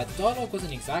aside, the dialogue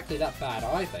wasn't exactly that bad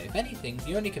either. If anything,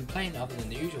 the only complaint other than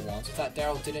the usual ones was that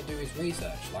Daryl didn't do his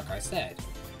research, like I said.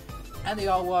 And the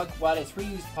artwork, well, it's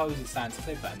reused poses sans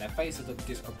Clipper and their faces look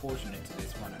disproportionate to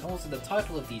this one, and also the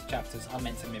title of these chapters are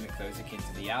meant to mimic those akin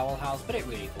to the Owl House, but it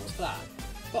really falls flat.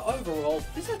 But overall,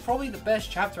 this is probably the best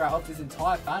chapter out of this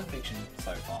entire fanfiction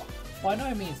so far. By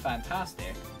no means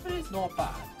fantastic, but it's not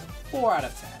bad. 4 out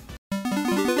of 10.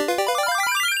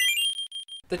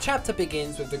 The chapter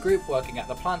begins with the group working at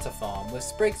the planter farm, with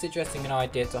Sprig suggesting an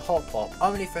idea to Hot Pop,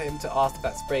 only for him to ask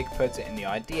that Sprig puts it in the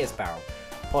ideas barrel.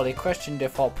 Polly questioned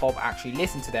if Hot Pop actually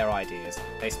listened to their ideas.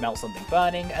 They smelt something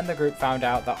burning, and the group found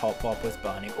out that Hot Pop was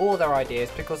burning all their ideas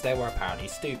because they were apparently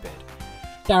stupid.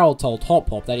 Daryl told Hot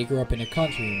Pop that he grew up in a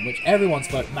country in which everyone's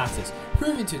vote matters,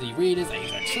 proving to the readers that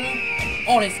he's a true and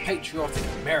honest patriotic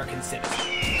American citizen.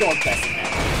 God bless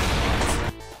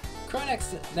America.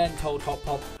 Cronax then told Hot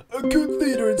Pop, "A good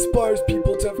leader inspires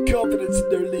people to have confidence in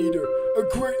their leader. A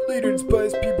great leader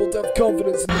inspires people to have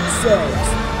confidence in themselves."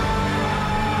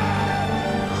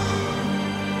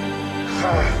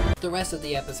 The rest of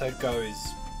the episode goes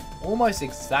almost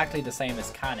exactly the same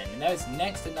as canon, and there's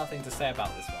next to nothing to say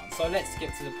about this one, so let's skip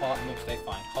to the part in which they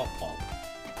find Hot Pop.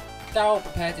 Daryl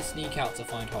prepared to sneak out to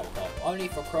find Hot Pop, only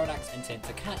for Cronax and Tint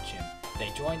to catch him.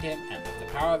 They joined him, and with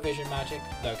the power of vision magic,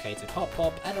 located Hot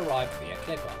Pop and arrived via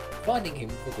Clipper, finding him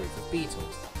with a group of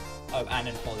beetles. Oh, Anne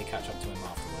and Polly catch up to him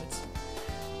afterwards.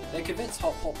 They convince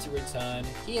Hot Pop to return,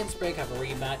 he and Sprig have a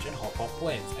rematch and Hot Pop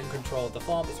wins, and control of the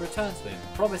farm is returned to him,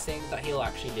 promising that he'll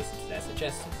actually listen to their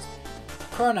suggestions.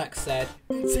 Cronax said,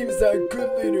 "It seems that a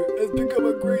good leader has become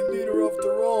a great leader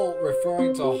after all,"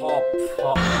 referring to Hot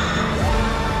Pop.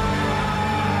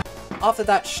 After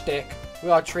that shtick, we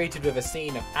are treated with a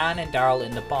scene of Anne and Daryl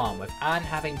in the barn, with Anne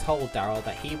having told Daryl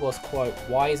that he was quote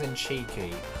wise and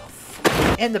cheeky.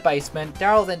 In the basement,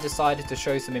 Daryl then decided to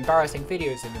show some embarrassing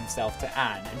videos of himself to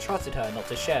Anne and trusted her not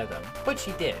to share them, but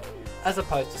she did, as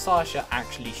opposed to Sasha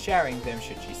actually sharing them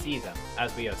should she see them,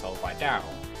 as we are told by Daryl.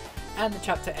 And the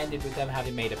chapter ended with them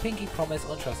having made a pinky promise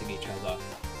on trusting each other.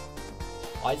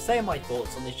 I'd say my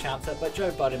thoughts on this chapter, but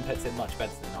Joe Budden puts it much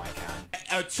better than I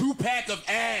can. A 2-pack of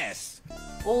ass.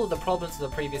 All of the problems of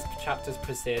the previous chapters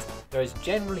persist. There is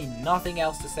generally nothing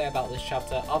else to say about this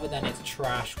chapter other than it's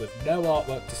trash with no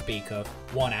artwork to speak of.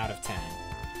 1 out of 10.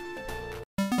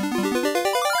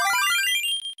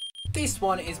 This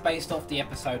one is based off the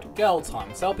episode Girl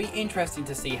Time, so it'll be interesting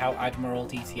to see how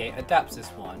AdmiralDT8 adapts this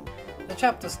one. The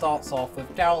chapter starts off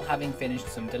with Daryl having finished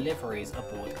some deliveries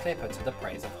aboard Clipper to the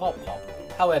praise of Hot Pop.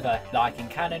 However, like in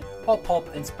canon, Hot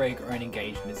Pop and Sprig are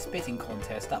engaged in a spitting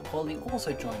contest that Polly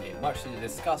also joined in, much to the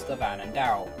disgust of Anne and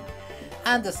Daryl.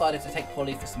 Anne decided to take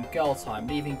Polly for some girl time,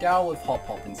 leaving Daryl with Hot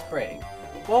Pop and Sprig.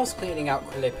 Whilst cleaning out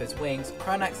Clipper's wings,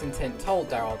 Cronax and Tint told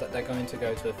Daryl that they're going to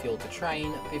go to a field to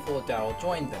train before Daryl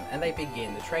joined them, and they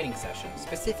begin the training session.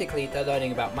 Specifically, they're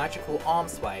learning about magical arm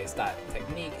sways that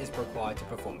technique is required to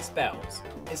perform spells.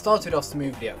 It started off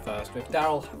smoothly at first, with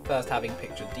Daryl first having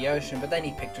pictured the ocean, but then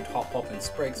he pictured Hot Pop and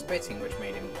Sprig spitting, which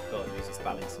made him lose his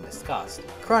balance in disgust.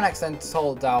 Cronax then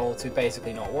told Daryl to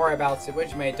basically not worry about it,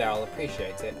 which made Daryl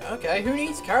appreciate it. Okay, who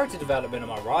needs character development,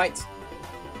 am I right?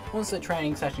 Once the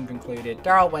training session concluded,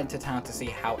 Daryl went to town to see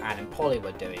how Anne and Polly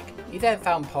were doing. He then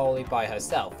found Polly by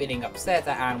herself, feeling upset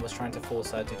that Anne was trying to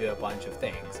force her to do a bunch of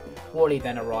things. Wally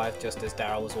then arrived just as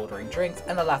Daryl was ordering drinks,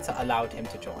 and the latter allowed him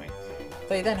to join.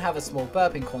 They then have a small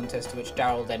burping contest, to which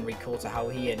Daryl then recalls how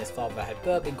he and his father had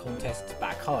burping contests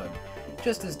back home.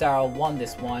 Just as Daryl won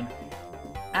this one,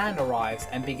 Anne arrives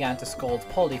and began to scold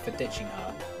Polly for ditching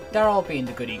her. Daryl, being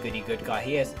the goody good guy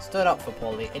he is, stood up for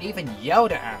Polly and even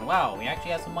yelled at Anne. Wow, we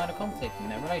actually had some minor conflict in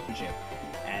their relationship.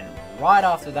 And right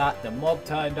after that, the mob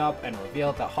turned up and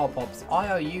revealed that Hop Pop's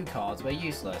IOU cards were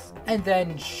useless. And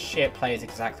then shit plays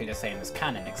exactly the same as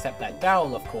canon, except that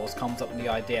Daryl of course comes up with the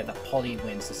idea that Polly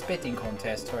wins the spitting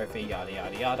contest trophy, yada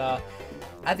yada yada.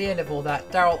 At the end of all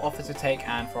that, Daryl offers to take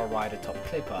Anne for a ride atop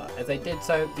Clipper. As they did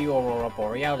so, the Aurora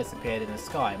Borealis appeared in the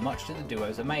sky, much to the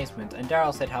duo's amazement, and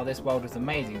Daryl said how this world was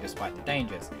amazing despite the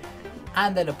dangers.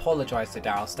 Anne then apologised to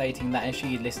Daryl, stating that if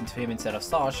she had listened to him instead of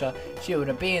Sasha, she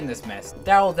wouldn't be in this mess.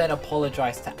 Daryl then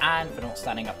apologised to Anne for not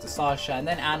standing up to Sasha, and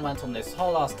then Anne went on this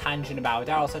whole ass tangent about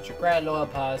how Daryl's such a great loyal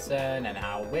person, and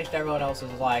how I wished everyone else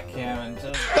was like him, and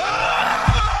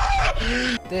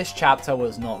This chapter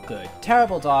was not good.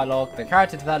 Terrible dialogue, the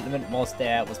character development was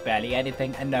barely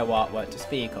anything, and no artwork to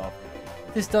speak of.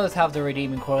 This does have the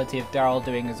redeeming quality of Daryl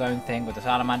doing his own thing with the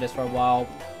salamanders for a while.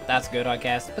 That's good, I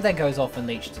guess, but then goes off and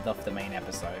leeches off the main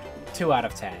episode. 2 out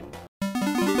of 10.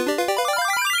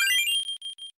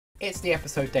 It's the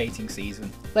episode dating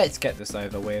season. Let's get this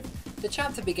over with. The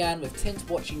chapter began with Tint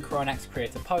watching Cronax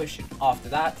create a potion. After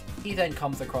that, he then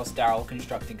comes across Daryl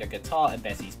constructing a guitar in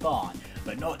Bessie's barn.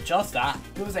 But not just that,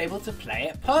 he was able to play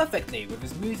it perfectly, with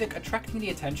his music attracting the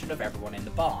attention of everyone in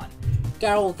the barn.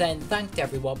 Daryl then thanked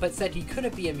everyone but said he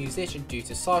couldn't be a musician due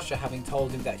to Sasha having told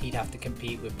him that he'd have to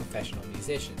compete with professional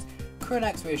musicians.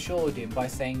 Cronax reassured him by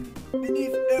saying,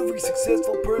 "Beneath every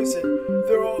successful person,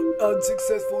 there are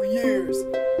unsuccessful years."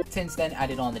 Tint then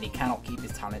added on that he cannot keep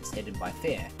his talents hidden by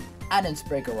fear. Anne and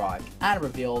Sprig arrived. Anne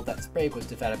revealed that Sprig was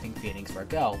developing feelings for a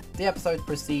girl. The episode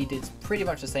proceeded pretty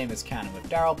much the same as canon, with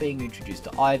Daryl being introduced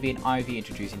to Ivy and Ivy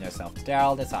introducing herself to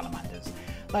Daryl, the salamanders.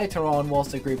 Later on,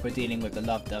 whilst the group were dealing with the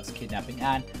Love Doves kidnapping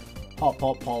Anne, Hop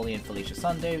Pop, Polly and Felicia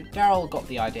Sundu, Daryl got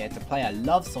the idea to play a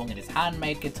love song in his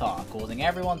handmade guitar, causing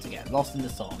everyone to get lost in the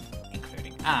song,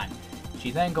 including Anne.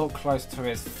 She then got close to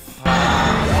his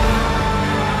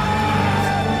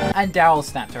and Daryl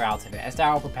snapped her out of it as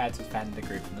Daryl prepared to defend the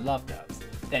group from the Love Doves.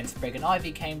 Then Sprig and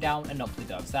Ivy came down and knocked the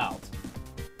doves out.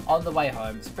 On the way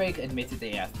home, Sprig admitted that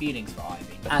he had feelings for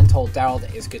Ivy and told Daryl that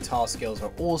his guitar skills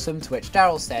were awesome, to which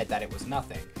Daryl said that it was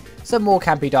nothing. Some more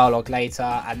campy dialogue later,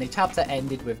 and the chapter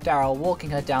ended with Daryl walking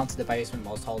her down to the basement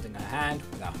whilst holding her hand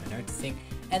without her noticing,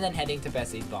 and then heading to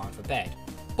Bessie's barn for bed.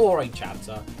 Boring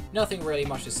chapter. Nothing really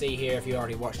much to see here if you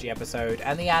already watched the episode,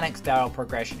 and the Annex Daryl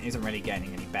progression isn't really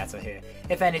getting any better here.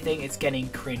 If anything, it's getting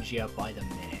cringier by the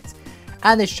minute.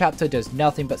 And this chapter does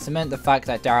nothing but cement the fact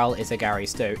that Daryl is a Gary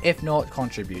Stu, if not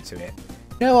contribute to it.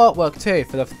 No artwork too,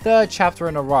 for the 3rd chapter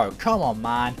in a row. Come on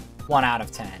man, 1 out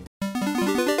of 10.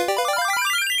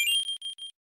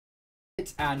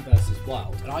 It's Anne vs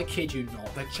Wild, and I kid you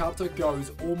not, the chapter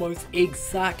goes almost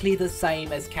exactly the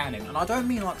same as canon, and I don't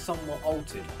mean like somewhat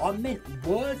altered, I meant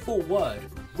word for word,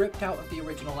 ripped out of the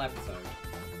original episode.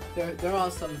 There are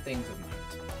some things of note.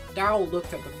 Daryl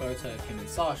looked at the photo of him and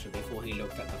Sasha before he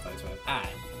looked at the photo of Anne.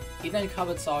 He then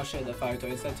covered Sasha in the photo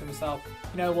and said to himself,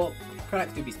 you know what,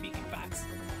 Cronax do be speaking facts.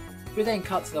 We then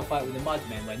cut to the fight with the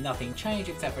Mudmen where nothing changed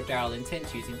except for Daryl and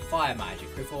Tint using fire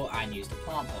magic before Anne used a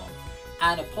plant bomb.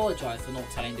 Anne apologised for not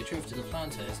telling the truth to the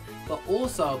planters, but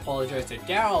also apologised to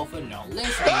Daryl for not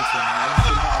listening to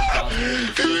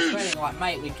him. She like,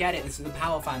 mate, we get it, this is a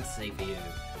power fantasy for you.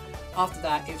 After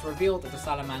that, it's revealed that the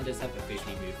salamanders have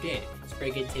officially moved in.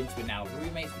 Sprig and Tint were now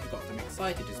roommates, which got them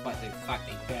excited despite the fact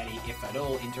they barely, if at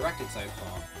all, interacted so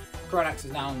far. Cronax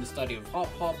is now in the study of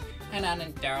Hop Hop, and Anne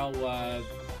and Daryl were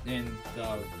in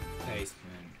the basement.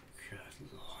 Good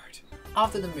lord.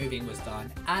 After the moving was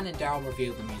done, Anne and Daryl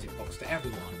revealed the music box to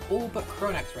everyone, all but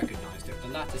Cronax recognised it, the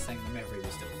latter saying the memory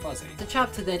was still fuzzy. The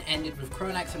chapter then ended with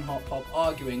Cronax and Hop Pop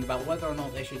arguing about whether or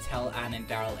not they should tell Anne and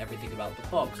Daryl everything about the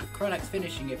box, with Cronax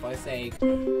finishing it by saying,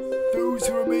 "Those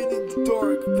who remain in the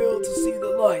dark fail to see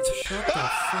the light." Shut the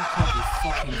fuck up, you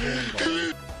fucking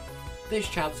cornball. This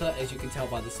chapter, as you can tell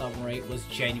by the summary, was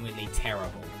genuinely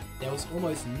terrible. There was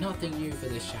almost nothing new for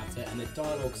this chapter, and the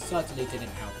dialogue certainly didn't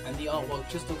help, and the artwork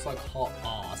just looks like hot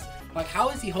ass. Like, how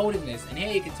is he holding this? And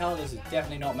here you can tell this is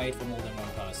definitely not made for more than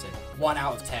one person. 1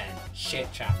 out of 10. Shit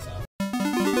chapter.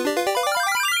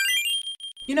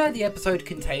 You know the episode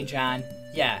Contagion Anne?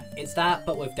 Yeah, it's that,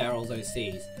 but with Daryl's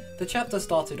OCs. The chapter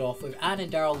started off with Anne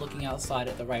and Daryl looking outside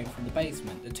at the rain from the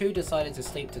basement. The two decided to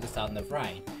sleep to the sound of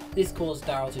rain. This caused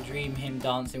Daryl to dream him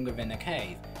dancing within a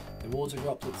cave. The water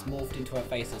droplets morphed into a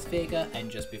faceless figure, and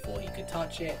just before he could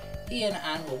touch it, he and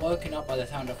Anne were woken up by the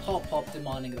sound of Hop Hop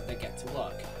demanding that they get to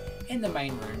work. In the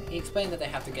main room, he explained that they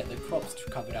have to get the crops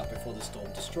covered up before the storm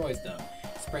destroys them.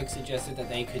 Sprigg suggested that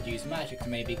they could use magic to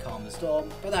maybe calm the storm,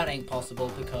 but that ain't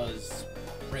possible because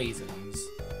reasons.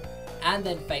 And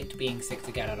then faked being sick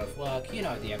to get out of work, you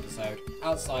know the episode.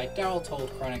 Outside, Daryl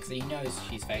told Chronax that he knows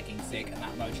she's faking sick and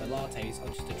that mocha lattes are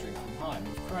just a drink from home,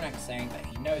 with Chronax saying that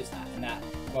he knows that and that,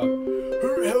 quote,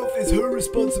 her health is her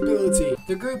responsibility.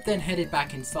 The group then headed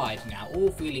back inside, now all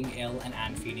feeling ill and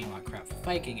Anne feeling like crap for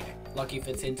faking it. Lucky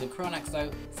for Tint and Chronax though,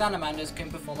 salamanders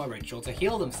can perform a ritual to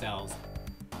heal themselves.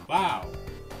 Wow.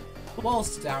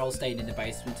 Whilst Daryl stayed in the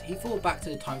basement, he thought back to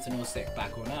the times when he was sick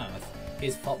back on Earth.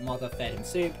 His mother fed him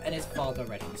soup and his father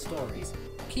read him stories.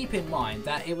 Keep in mind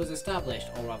that it was established,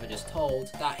 or rather just told,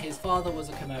 that his father was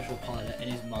a commercial pilot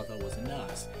and his mother was a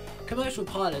nurse. Commercial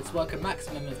pilots work a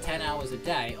maximum of 10 hours a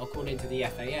day according to the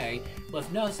FAA,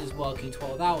 with nurses working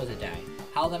 12 hours a day.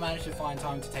 How they managed to find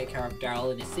time to take care of Daryl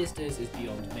and his sisters is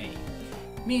beyond me.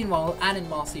 Meanwhile, Anne and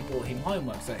Marcy brought him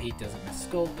homework so that he doesn't miss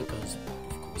school because,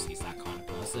 of course, he's that kind of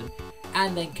person,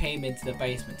 and then came into the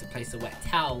basement to place a wet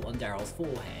towel on Daryl's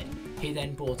forehead. He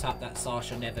then brought up that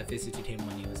Sasha never visited him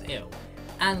when he was ill,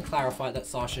 and clarified that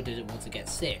Sasha didn't want to get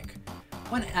sick.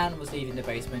 When Anne was leaving the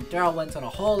basement, Daryl went on a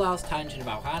whole ass tangent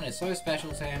about how Anne is so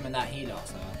special to him and that he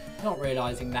loves her, not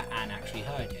realising that Anne actually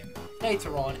heard him.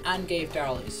 Later on, Anne gave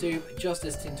Daryl his soup just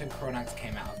as Tint and Chronax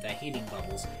came out of their healing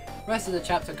bubbles. Rest of the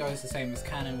chapter goes the same as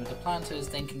canon with the planters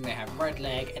thinking they have red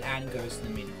leg, and Anne goes to the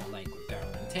mineral lake with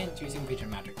Daryl and Tint using vision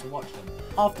magic to watch them.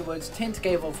 Afterwards, Tint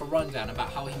gave off a rundown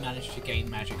about how he managed to gain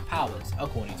magic powers.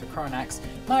 According to Chronax,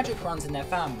 magic runs in their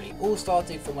family, all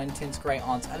starting from when Tint's great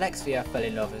aunt Alexia fell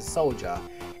in love as a soldier.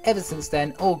 Ever since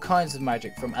then, all kinds of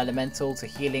magic from elemental to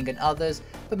healing and others,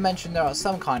 but mentioned there are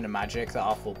some kind of magic that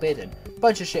are forbidden.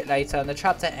 Bunch of shit later, and the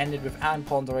chapter ended with Anne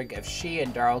pondering if she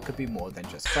and Daryl could be more than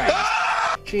just friends.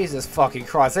 Jesus fucking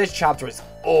Christ, this chapter is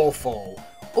awful.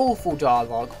 Awful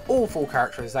dialogue, awful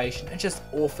characterization, and just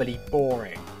awfully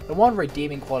boring. The one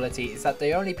redeeming quality is that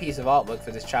the only piece of artwork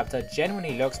for this chapter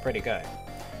genuinely looks pretty good.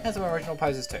 And some original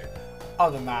poses too.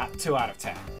 Other than that, 2 out of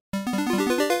 10.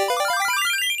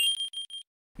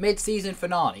 Mid-season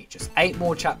finale, just 8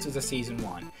 more chapters of season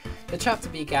 1. The chapter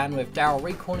began with Daryl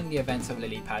recalling the events of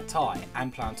Lily Pad Thai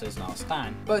and Planter's last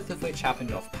stand, both of which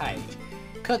happened off page.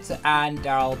 Cut to Anne,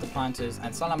 Daryl, the planters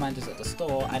and salamanders at the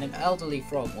store, and an elderly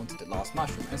frog wanted the last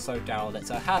mushroom, and so Daryl lets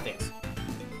her have it.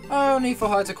 Only for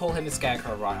her to call him a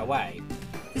scarecrow right away.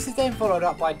 This is then followed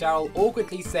up by Daryl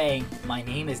awkwardly saying, "My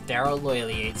name is Daryl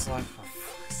Loyally." It's like, for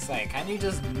fuck's sake, can you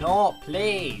just not,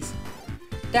 please?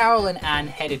 Daryl and Anne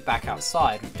headed back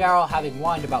outside, with Daryl having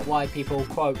whined about why people,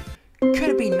 quote,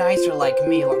 "couldn't be nicer like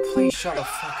me, like please shut the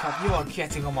fuck up, you are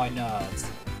getting on my nerves."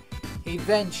 He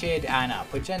then cheered Anne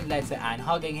up, which then led to Anne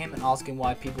hugging him and asking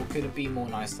why people couldn't be more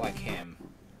nice like him.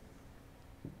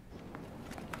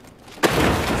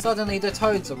 Suddenly the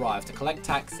Toads arrived to collect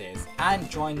taxes. Anne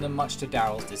joined them much to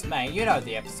Daryl's dismay, you know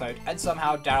the episode, and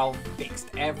somehow Daryl fixed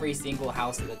every single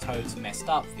house that the Toads messed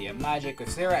up via magic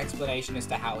with zero explanation as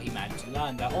to how he managed to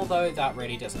learn that, although that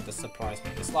really doesn't surprise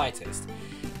me the slightest.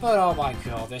 But oh my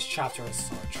god, this chapter is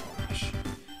so trash.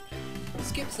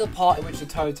 Skip to the part in which the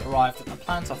Toads arrived at the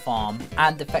planter farm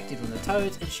and defected from the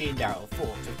Toads, and she and Daryl fought,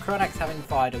 with Chronax having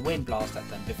fired a wind blast at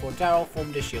them before Daryl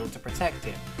formed a shield to protect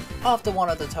him. After one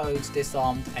of the Toads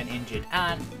disarmed and injured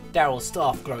Anne, Daryl's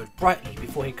staff glowed brightly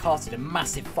before he casted a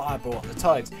massive fireball at the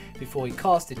Toads before he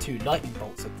casted 2 lightning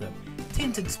bolts at them.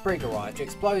 Tint and Sprigg arrived to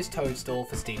expose Toadstool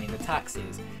for stealing the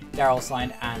taxes. Daryl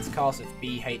signed Anne's cast with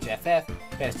BHFF,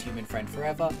 Best Human Friend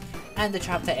Forever, and the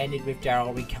chapter ended with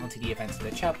Daryl recounting the events of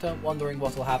the chapter, wondering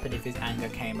what will happen if his anger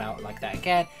came out like that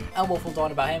again, and waffled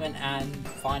on about him and Anne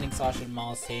finding Sasha and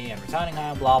Marcy and returning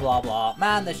home, blah blah blah.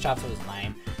 Man, this chapter was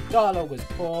lame. Dialogue was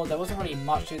poor, there wasn't really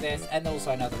much to this, and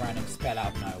also another random spell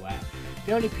out of nowhere.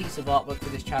 The only piece of artwork for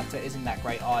this chapter isn't that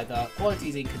great either, quality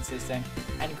is inconsistent,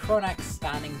 and Chronax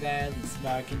standing there and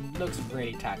smirking looks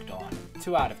really tacked on.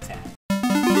 2 out of 10.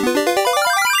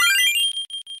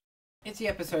 It's the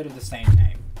episode of the same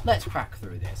name. Let's crack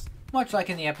through this. Much like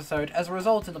in the episode, as a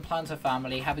result of the Planter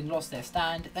family having lost their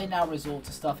stand, they now resort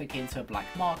to stuff akin to a black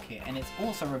market, and it's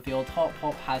also revealed Hop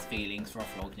Pop has feelings for a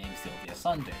frog named Sylvia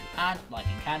Sundu, and, like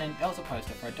in canon, there was a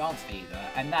poster for a dance fever,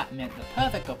 and that meant the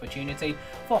perfect opportunity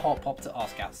for Hop Pop to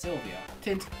ask out Sylvia.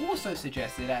 Tint also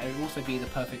suggested that it would also be the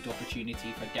perfect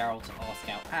opportunity for Daryl to ask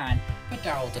out Anne, but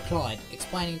Daryl declined,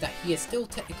 explaining that he is still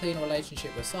technically in a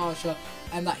relationship with Sasha,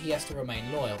 and that he has to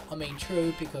remain loyal. I mean,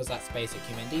 true, because that's basic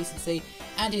human decency,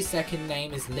 and his second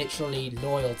name is literally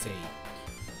loyalty.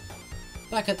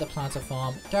 Back at the planter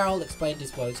farm, Daryl explained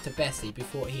his woes to Bessie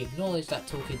before he acknowledged that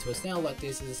talking to a snail like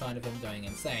this is a sign of him going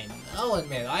insane. I'll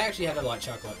admit, I actually had a light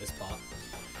chuckle at this part.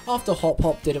 After Hop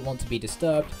Hop didn't want to be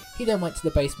disturbed, he then went to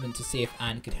the basement to see if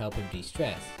Anne could help him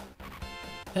de-stress.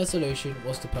 Her solution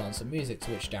was to put on some music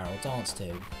to which Daryl danced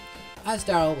to. As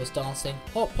Daryl was dancing,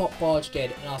 Hop Hop barged in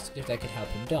and asked if they could help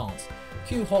him dance.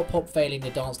 Cue Hop Hop failing the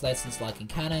dance lessons like in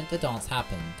canon, the dance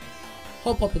happened.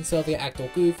 Hop Hop and Sylvia act all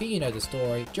goofy, you know the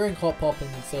story. During Hop Hop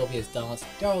and Sylvia's dance,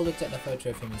 Daryl looked at the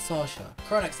photo of him and Sasha.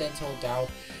 Chronax then told Daryl,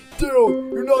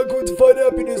 Daryl, you're not going to find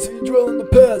happiness if you dwell in the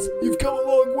past. You've come a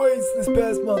long ways this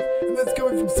past month, and that's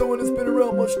coming from someone who's been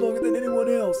around much longer than anyone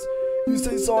else. You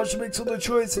say Sasha makes all the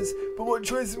choices, but what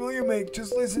choices will you make?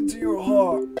 Just listen to your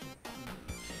heart.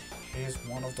 He's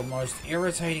one of the most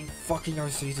irritating fucking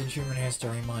OCs in human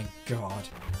history, my god.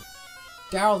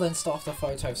 Daryl then stuffed a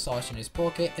photo of Sasha in his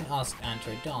pocket and asked Anne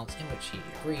to a dance, in which she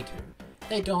agreed to.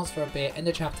 They danced for a bit and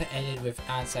the chapter ended with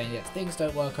Anne saying that if things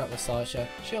don't work out with Sasha,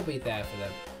 she'll be there for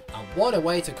them. And what a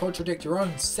way to contradict your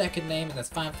own second name in this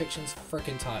fanfiction's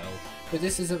frickin' title. But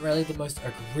this isn't really the most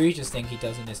egregious thing he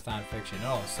does in this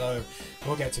fanfiction, so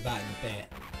we'll get to that in a bit.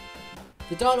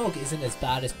 The dialogue isn't as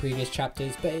bad as previous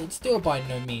chapters, but it's still by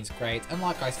no means great, and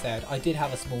like I said, I did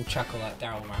have a small chuckle at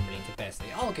Daryl rambling to Bessie,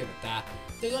 I'll give it that.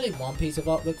 There's only one piece of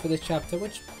artwork for this chapter,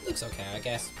 which looks okay I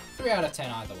guess. 3 out of 10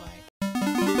 either way.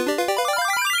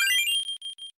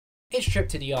 It's Trip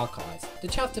to the Archives. The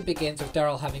chapter begins with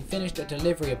Daryl having finished a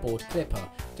delivery aboard Clipper.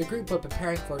 The group were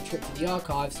preparing for a trip to the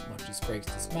Archives, much to Sprig's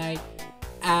dismay,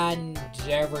 and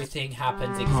everything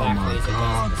happens exactly as it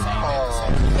does in the same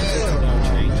episode. There's no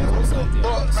changes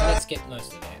whatsoever, so let's skip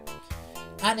most of it.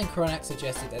 Anne and Chronax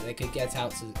suggested that they could get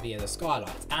out via the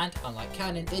skylights, and unlike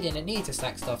canon, they didn't need to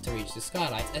stack stuff to reach the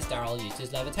skylights as Daryl used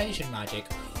his levitation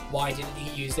magic. Why didn't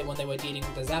he use it when they were dealing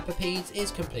with the Zapapeds is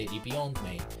completely beyond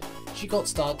me. She got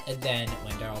stuck, and then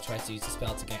when Daryl tried to use the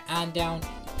spell to get Anne down,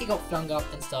 he got flung up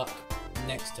and stuck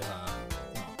next to her.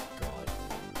 Oh god.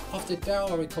 After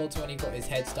Daryl recalled to when he got his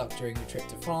head stuck during the trip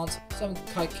to France, some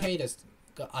cicadas,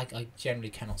 I generally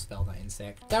cannot spell that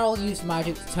insect. Daryl used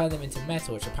magic to turn them into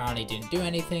metal, which apparently didn't do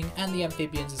anything, and the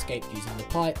amphibians escaped using the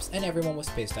pipes, and everyone was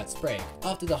pissed at Sprig.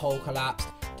 After the hole collapsed,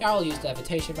 Daryl used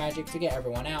levitation magic to get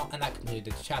everyone out, and that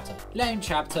concluded the chapter. Lame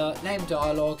chapter, lame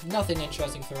dialogue, nothing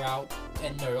interesting throughout,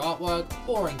 and no artwork,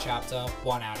 boring chapter,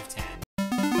 1 out of 10.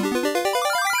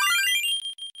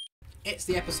 It's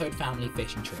the episode Family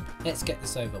Fishing Trip. Let's get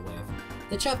this over with.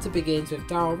 The chapter begins with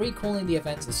Daryl recalling the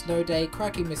events of Snow Day,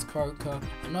 cracking Miss Croker,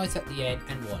 a night at the inn,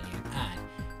 and Wally and Anne.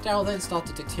 Daryl then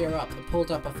started to tear up and pulled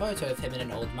up a photo of him and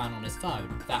an old man on his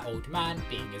phone, that old man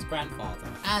being his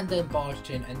grandfather. Anne then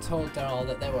barged in and told Daryl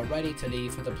that they were ready to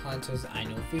leave for the Planters'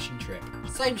 annual fishing trip.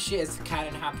 Same shit as the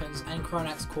canon happens, and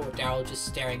Chronax caught Daryl just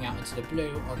staring out into the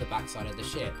blue on the backside of the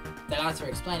ship, the latter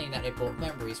explaining that they brought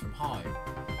memories from home.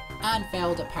 Anne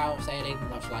failed at parasailing,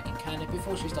 much like in canon,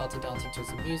 before she started dancing to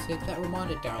some music that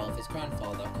reminded Daryl of his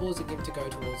grandfather, causing him to go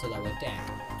towards the lower deck.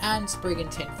 Anne, Sprig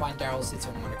and Tin find Daryl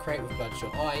sitting on a crate with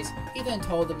bloodshot eyes. He then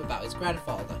told them about his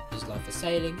grandfather, his love for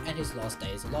sailing, and his last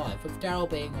days alive, with Daryl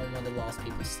being one of the last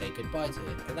people to say goodbye to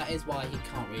him, and that is why he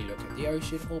can't really look at the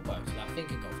ocean or boats without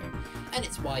thinking of him. And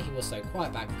it's why he was so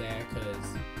quiet back there, because...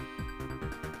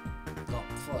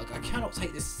 fuck, I cannot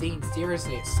take this scene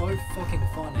seriously, it's so fucking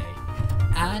funny.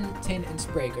 Anne, Tin and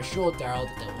Sprig assured Daryl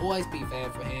that they'll always be there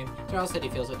for him. Daryl said he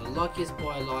feels like the luckiest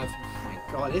boy alive. Oh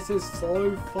my god, this is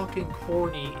so fucking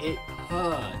corny, it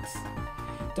hurts.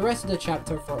 The rest of the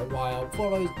chapter for a while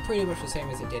follows pretty much the same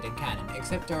as it did in canon,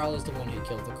 except Daryl is the one who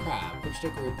killed the crab, which the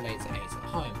group later ate at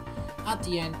home. At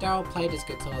the end, Daryl played his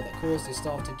guitar that caused his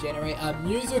staff to generate a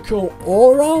musical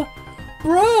aura?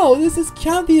 Bro,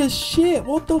 can't be a shit,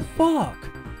 what the fuck?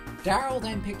 Daryl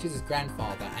then pictures his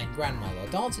grandfather and grandmother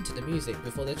dancing to the music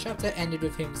before the chapter ended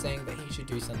with him saying that he should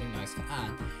do something nice for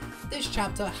Anne. This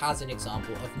chapter has an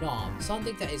example of Nam,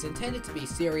 something that is intended to be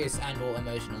serious and or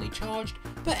emotionally charged,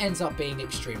 but ends up being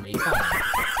extremely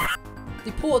funny.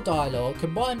 The poor dialogue,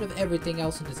 combined with everything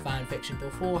else in this fanfiction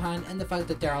beforehand, and the fact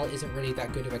that Daryl isn't really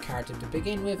that good of a character to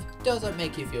begin with, doesn't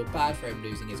make you feel bad for him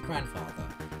losing his grandfather.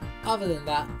 Other than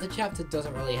that, the chapter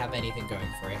doesn't really have anything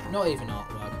going for it, not even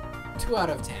artwork. 2 out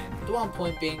of 10, the one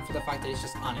point being for the fact that it's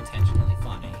just unintentionally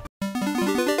funny.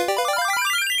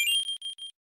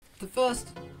 The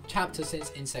first chapter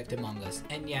since Insect Among Us,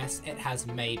 and yes, it has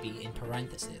maybe in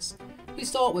parentheses. We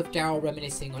start with Daryl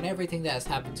reminiscing on everything that has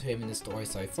happened to him in the story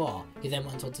so far. He then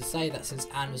went on to say that since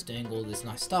Anne was doing all this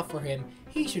nice stuff for him,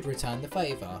 he should return the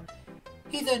favour.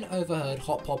 He then overheard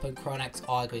Hop Pop and Chronax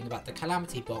arguing about the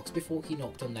Calamity Box before he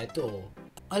knocked on their door.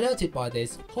 Alerted by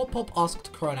this, Hop Pop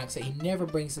asked Chronax that he never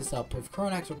brings this up, with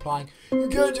Chronax replying, You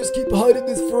can't just keep hiding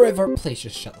this forever. please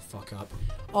just shut the fuck up.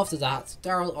 After that,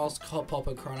 Daryl asked Hop Pop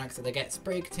and Chronax that they get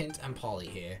Sprig, Tint and Polly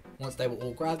here. Once they were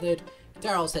all gathered,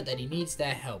 Daryl said that he needs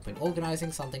their help in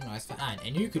organising something nice for Anne,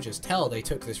 and you could just tell they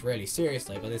took this really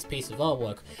seriously by this piece of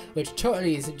artwork, which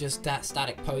totally isn't just that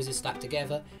static poses slapped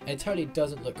together, and totally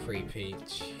doesn't look creepy.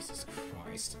 Jesus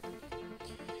Christ.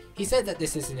 He said that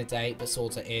this isn't a date, but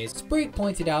sorta is. Sprig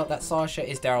pointed out that Sasha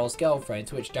is Daryl's girlfriend,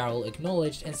 to which Daryl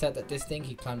acknowledged and said that this thing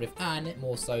he planned with Anne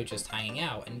more so just hanging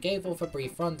out, and gave off a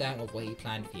brief rundown of what he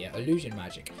planned via illusion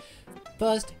magic.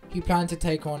 First, he planned to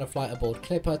take her on a flight aboard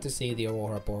Clipper to see the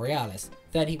Aurora Borealis.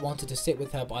 Then he wanted to sit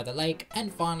with her by the lake,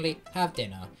 and finally have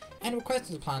dinner, and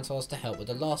requested the Plantos to help with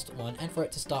the last one and for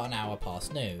it to start an hour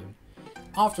past noon.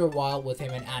 After a while, with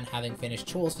him and Anne having finished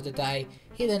chores for the day,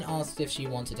 he then asked if she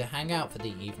wanted to hang out for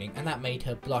the evening, and that made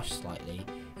her blush slightly.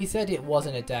 He said it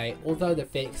wasn't a date, although the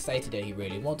fic stated that he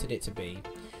really wanted it to be.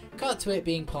 Cut to it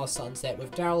being past sunset,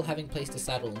 with Daryl having placed a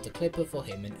saddle onto Clipper for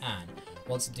him and Anne.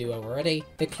 Once the duo were ready,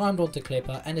 they climbed onto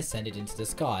Clipper and ascended into the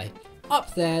sky.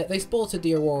 Up there, they spotted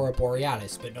the Aurora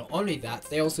Borealis, but not only that,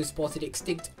 they also spotted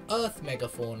extinct Earth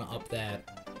megafauna up there.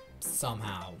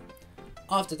 Somehow.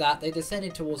 After that, they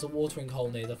descended towards a watering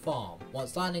hole near the farm.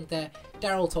 Once landing there,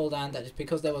 Daryl told Anne that it's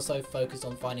because they were so focused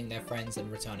on finding their friends and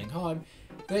returning home,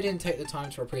 they didn't take the time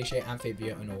to appreciate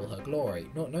Amphibia in all her glory,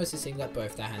 not noticing that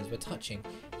both their hands were touching.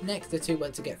 Next, the two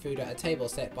went to get food at a table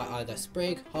set by either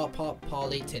Sprig, Hop Pop,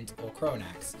 Polly, Tint or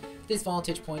Chronax. This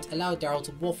vantage point allowed Daryl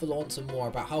to waffle on some more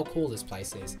about how cool this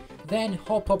place is. Then,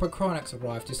 Hop Pop and Chronax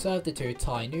arrived to serve the two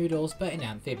Thai noodles, but in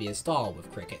Amphibia style,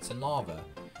 with crickets and lava.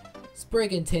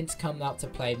 Sprig and Tint come out to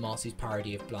play Marcy's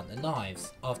parody of Blunt and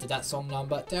Knives. After that song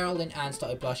number, Daryl and Anne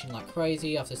started blushing like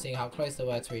crazy after seeing how close they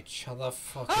were to each other.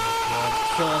 Fucking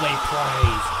God, surely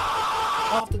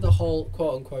praise. After the whole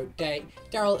quote-unquote date,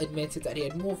 Daryl admitted that he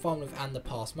had more fun with Anne the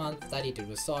past month than he did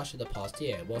with Sasha the past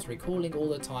year, whilst recalling all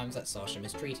the times that Sasha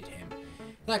mistreated him.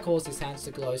 That caused his hands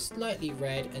to glow slightly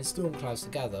red and storm clouds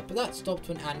together, but that stopped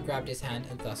when Anne grabbed his hand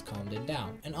and thus calmed him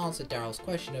down, and answered Daryl's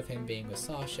question of him being with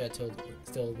Sasha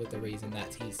still with the reason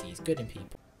that he sees good in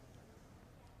people.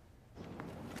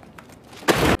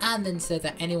 Anne then said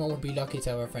that anyone would be lucky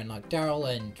to have a friend like Daryl,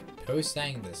 and who's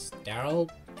saying this? Daryl?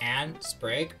 Anne?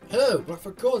 Sprig? Who? But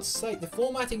for God's sake, the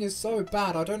formatting is so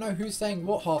bad, I don't know who's saying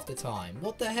what half the time.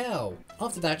 What the hell?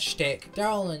 After that shtick,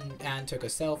 Daryl and Anne took a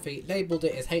selfie, labelled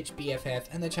it as HBFF,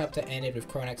 and the chapter ended with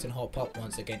Chronax and Hop Pop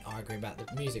once again arguing about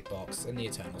the music box and the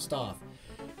Eternal Staff.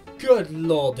 Good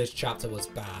lord, this chapter was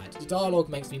bad. The dialogue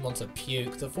makes me want to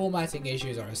puke, the formatting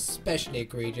issues are especially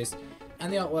egregious,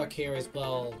 and the artwork here is,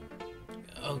 well,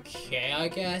 okay I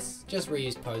guess. Just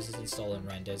reused poses and stolen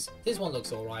renders. This one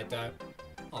looks alright though.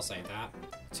 I'll say that.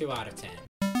 2 out of 10.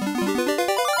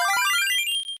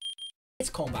 It's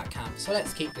combat camp, so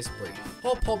let's keep this brief.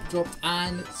 Hop Pop dropped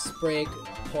Anne, Sprig,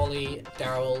 Polly,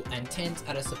 Daryl and Tint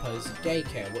at a supposed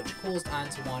daycare, which caused Anne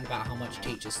to whine about how much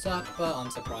teachers suck, but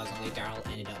unsurprisingly Daryl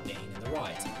ended up being in the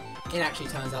right. It actually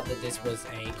turns out that this was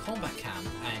a combat camp,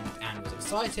 and Anne was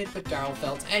excited, but Daryl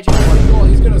felt edgy. Oh my god,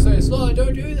 he's gonna say a slide,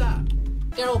 don't do that!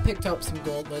 Daryl picked up some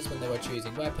gauntlets when they were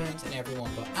choosing weapons, and everyone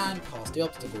but Anne passed the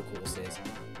obstacle courses.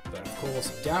 But of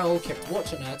course, Daryl kept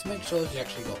watching her to make sure she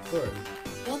actually got through.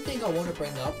 One thing I want to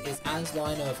bring up is Anne's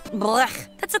line of "Blech,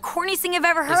 that's the corniest thing I've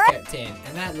ever heard." Is kept in,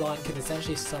 and that line could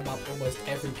essentially sum up almost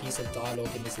every piece of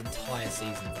dialogue in this entire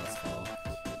season thus far.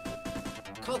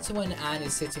 Cut to when Anne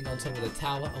is sitting on top of the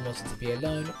tower and wanted to be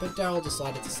alone, but Daryl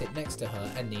decided to sit next to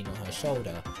her and lean on her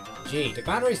shoulder. Gee, do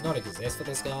batteries not exist for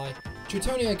this guy?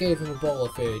 Tritonia gave him a bowl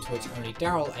of food, which only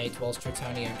Daryl ate, whilst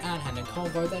Tritonia and Anne had a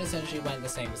convo that essentially went the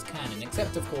same as canon,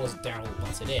 except of course Daryl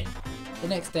butted in. The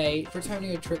next day,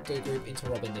 Tritonia tricked the group into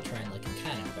robbing the train like in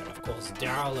canon, but of course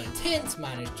Daryl and Tint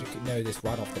managed to know this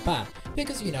right off the bat,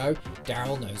 because you know,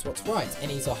 Daryl knows what's right,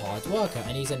 and he's a hard worker,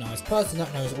 and he's a nice person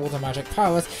that knows all the magic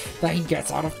powers that he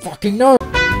gets out of fucking nowhere.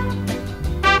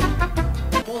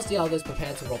 Whilst the others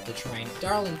prepared to rob the train,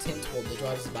 Daryl and Tint told the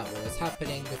drivers about what was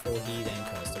happening before he then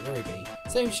cursed the Ruby.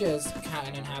 Same shit as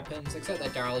canon happens, except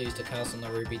that Daryl used a curse on the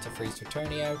Ruby to freeze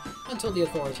Tritonio until the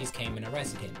authorities came and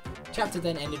arrested him. Chapter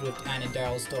then ended with Anne and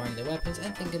Daryl storing their weapons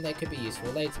and thinking they could be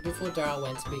useful later before Daryl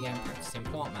went to begin practicing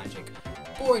plant magic.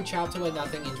 Boring chapter where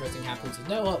nothing interesting happens with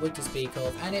no artwork to speak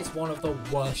of, and it's one of the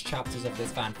worst chapters of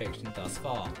this fanfiction thus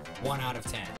far. 1 out of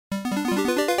 10.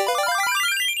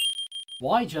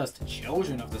 Why just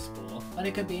children of the spore? And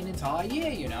it could be an entire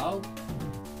year, you know?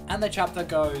 And the chapter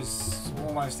goes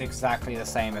almost exactly the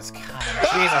same as canon.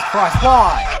 Jesus Christ,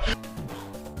 why?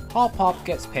 Hop Pop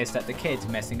gets pissed at the kids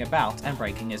messing about and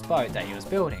breaking his boat that he was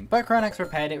building, but Chronax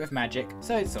repaired it with magic,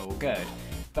 so it's all good.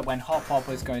 But when Hop Pop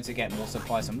was going to get more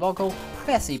supplies from Loggle,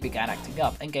 Bessie began acting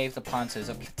up and gave the planters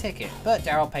a ticket, but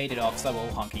Daryl paid it off, so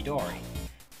all hunky dory.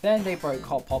 Then they broke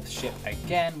Hop Pop's ship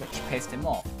again, which pissed him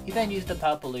off. He then used the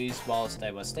purple ooze whilst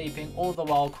they were sleeping, all the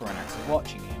while Chronax was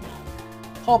watching him.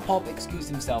 Hop Pop excused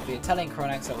himself via telling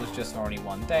Chronax that it was just for only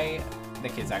one day. The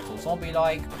kids act all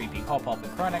zombie-like, creeping Hop Pop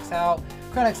and Chronax out.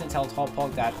 Chronax then tells Hop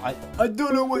Pop that I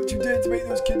don't know what you did to make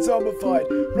those kids zombified,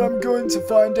 but I'm going to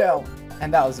find out.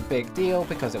 And that was a big deal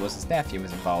because it was his nephew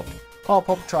was involved. Hop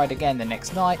Pop tried again the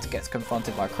next night, gets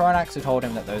confronted by Chronax who told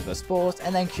him that those were spores,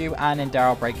 and then cue Anne and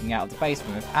Daryl breaking out of the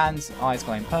basement with Anne's eyes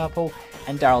going purple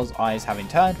and Daryl's eyes having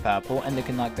turned purple and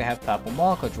looking like they have purple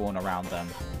marker drawn around them.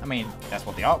 I mean, that's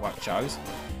what the artwork shows.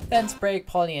 Then Sprig,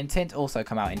 Polly and Tint also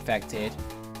come out infected.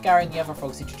 Gary and the other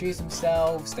frogs introduce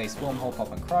themselves, they swarm Hop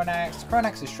Pop and Chronax.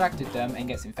 Chronax distracted them and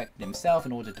gets infected himself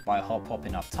in order to buy Hop Pop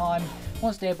enough time.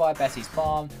 Once nearby Bessie's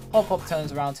farm, Hop Pop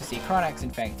turns around to see Chronax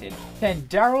infected. Then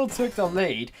Daryl took the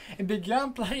lead and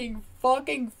began playing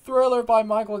fucking Thriller by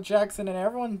Michael Jackson and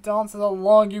everyone dances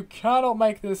along. You cannot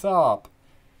make this up.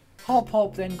 Hop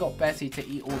Pop then got Bessie to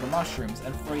eat all the mushrooms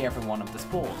and free everyone of the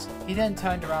spores. He then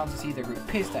turned around to see the group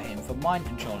pissed at him for mind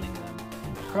controlling them.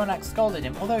 Chronax scolded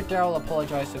him, although Daryl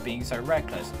apologised for being so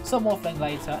reckless. Some waffling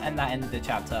later, and that ended the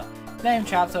chapter. Name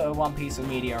chapter of one piece of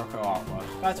mediocre artwork.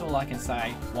 That's all I can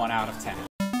say, 1 out of 10.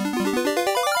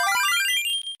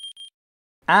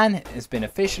 Anne has been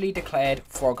officially declared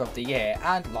Frog of the Year,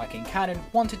 and, like in canon,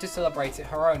 wanted to celebrate it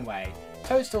her own way.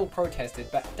 Toadstool protested,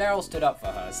 but Daryl stood up for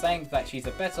her, saying that she's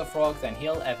a better frog than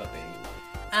he'll ever be.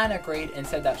 Anne agreed and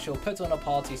said that she'll put on a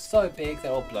party so big that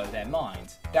it'll blow their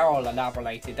minds. Daryl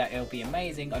elaborated that it'll be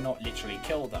amazing and not literally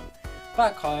kill them.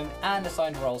 Back home, Anne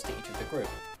assigned roles to each of the group.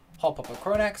 Hop Pop and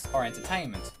Chronax are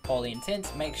entertainment. Polly and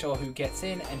Tint make sure who gets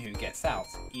in and who gets out,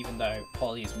 even though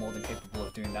Polly is more than capable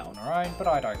of doing that on her own, but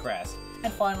I digress.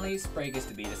 And finally, Sprig is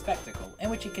to be the spectacle, in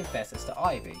which he confesses to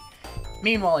Ivy.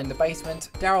 Meanwhile in the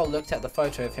basement, Daryl looked at the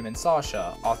photo of him and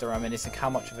Sasha, after reminiscing how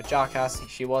much of a jackass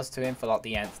she was to him for like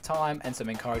the nth time and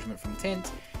some encouragement from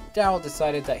Tint. Daryl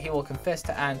decided that he will confess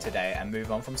to Anne today and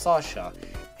move on from Sasha.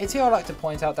 It's here I'd like to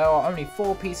point out there are only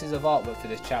 4 pieces of artwork for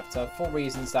this chapter for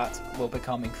reasons that will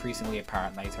become increasingly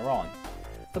apparent later on.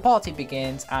 The party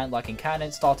begins and, like in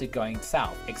canon, started going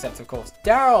south, except of course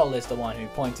Daryl is the one who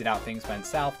pointed out things went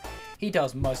south. He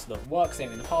does most of the work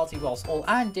saving the party whilst all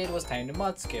Anne did was tame the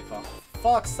mud skipper.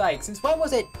 Fuck's sake, since when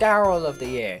was it Daryl of the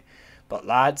Year? But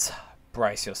lads,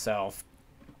 brace yourself.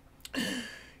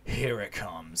 Here it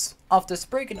comes. After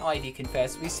Sprig and Ivy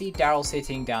confess, we see Daryl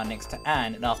sitting down next to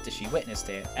Anne and after she witnessed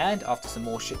it, and after some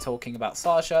more shit talking about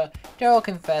Sasha, Daryl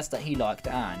confessed that he liked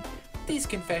Anne. This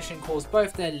confession caused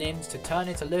both their limbs to turn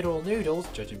into literal noodles,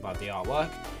 judging by the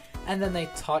artwork, and then they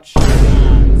touched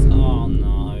hands. Oh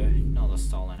no, not the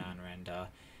stolen Anne render.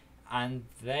 And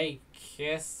they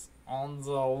kiss on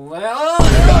the lips.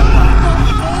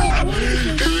 What is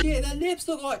this shit? Their lips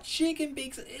look like chicken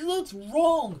beaks. It looks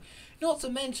wrong. Not to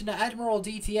mention that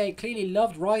AdmiralDT8 clearly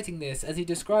loved writing this, as he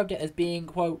described it as being,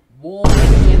 quote, warm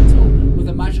and gentle, with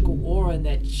a magical aura in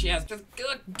their chest. Just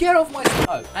get off my...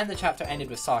 Oh, and the chapter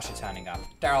ended with Sasha turning up,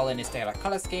 Daryl in his daylight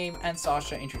colour scheme, and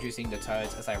Sasha introducing the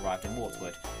toads as they arrived in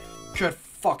Wartwood. Good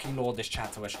fucking lord, this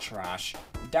chapter was trash.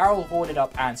 Daryl hoarded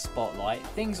up Anne's spotlight,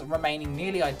 things remaining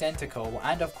nearly identical,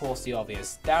 and of course the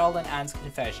obvious, Daryl and Anne's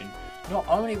confession. Not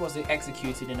only was it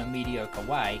executed in a mediocre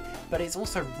way, but it's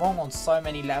also wrong on so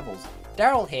many levels.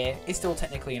 Daryl here is still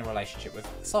technically in a relationship with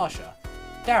Sasha.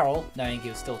 Daryl, knowing he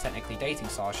was still technically dating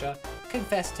Sasha,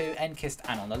 confessed to and kissed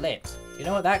Anne on the lips. You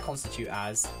know what that constitutes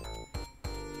as?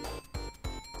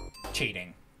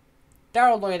 Cheating.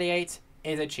 Daryl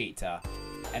is a cheater,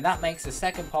 and that makes the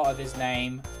second part of his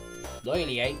name,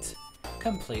 Loyaliate,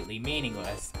 completely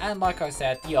meaningless. And like I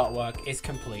said, the artwork is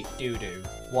complete doo-doo.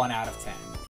 1 out of 10.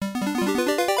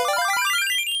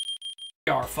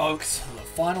 Here are folks, the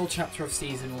final chapter of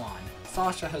season 1.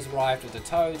 Sasha has arrived with the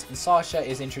toads, and Sasha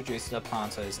is introduced to the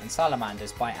planters and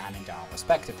salamanders by Anne and Daryl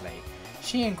respectively.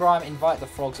 She and Grime invite the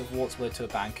frogs of Wartswood to a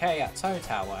banquet at Toad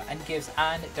Tower and gives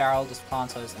Anne, Daryl, the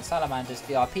planters and salamanders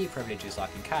VIP privileges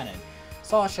like in canon.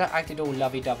 Sasha acted all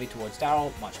lovey-dovey towards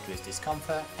Daryl, much to his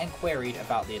discomfort, and queried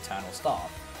about the Eternal Star.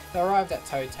 They arrived at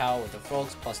Toad Tower with the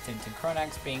frogs plus Tint and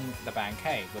Chronax being the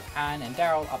banquet, with Anne and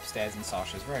Daryl upstairs in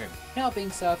Sasha's room, now being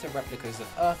served with replicas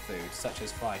of Earth food such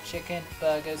as fried chicken,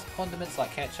 burgers, condiments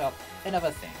like ketchup, and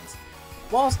other things.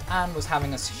 Whilst Anne was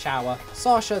having a shower,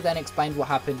 Sasha then explained what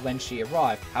happened when she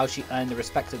arrived, how she earned the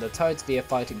respect of the toads via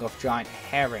fighting off giant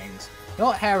herrings.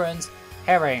 Not herons,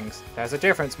 herrings. There's a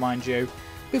difference, mind you.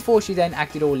 before she then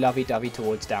acted all lovey-dovey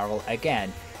towards Daryl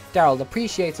again. Daryl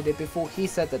appreciated it before he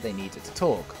said that they needed to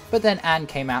talk. But then Anne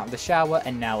came out of the shower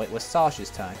and now it was Sasha's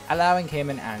turn, allowing him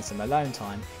and Anne some alone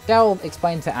time. Daryl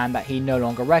explained to Anne that he no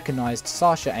longer recognised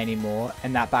Sasha anymore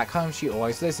and that back home she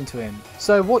always listened to him.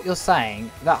 So what you're saying,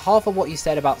 that half of what you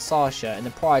said about Sasha in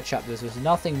the prior chapters was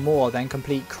nothing more than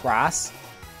complete crass?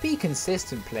 Be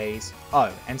consistent please.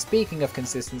 Oh, and speaking of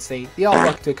consistency, the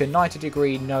artwork took a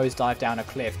 90-degree nosedive down a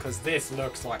cliff because this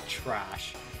looks like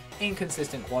trash.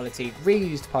 Inconsistent quality,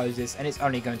 reused poses, and it's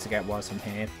only going to get worse from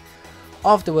here.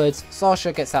 Afterwards,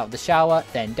 Sasha gets out of the shower,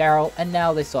 then Daryl, and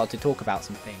now they start to talk about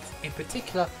some things. In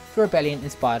particular, the rebellion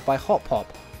inspired by Hot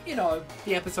Pop. You know,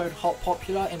 the episode Hot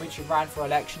Popular in which he ran for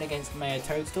election against Mayor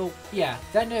Toadstool? Yeah,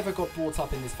 that never got brought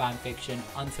up in this fanfiction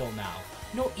until now.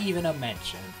 Not even a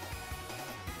mention.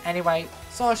 Anyway,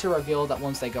 Sasha revealed that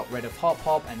once they got rid of Hot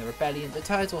Pop and the rebellion, the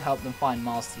Turds will help them find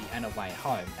Marcy and a way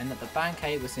home, and that the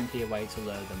Banquet was simply a way to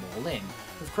lure them all in,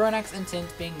 with Cronax and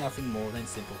Tint being nothing more than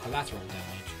simple collateral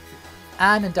damage.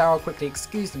 Anne and Daryl quickly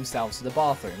excused themselves to the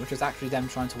bathroom, which was actually them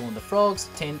trying to warn the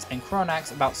Frogs, Tint, and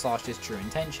Cronax about Sasha's true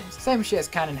intentions. Same shit as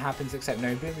canon happens except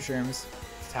no boom shrooms.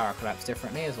 The tower collapsed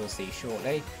differently, as we'll see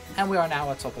shortly, and we are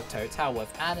now atop of Toad Tower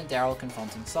with Anne and Daryl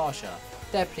confronting Sasha.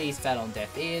 Their pleas fell on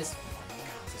deaf ears.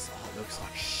 Looks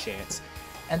like shit.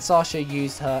 And Sasha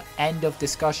used her end of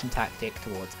discussion tactic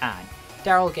towards Anne.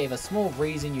 Daryl gave a small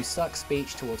reason you suck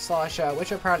speech towards Sasha,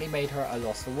 which apparently made her a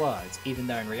loss for words, even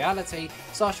though in reality,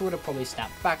 Sasha would have probably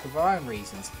snapped back with her own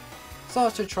reasons.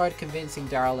 Sasha tried convincing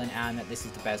Daryl and Anne that this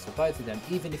is the best for both of them,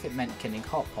 even if it meant killing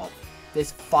Hot Pop.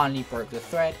 This finally broke the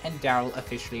thread, and Daryl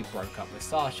officially broke up with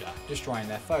Sasha, destroying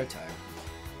their photo.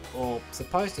 Or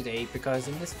supposed to be, because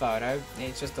in this photo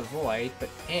it's just a void, but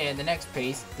here in the next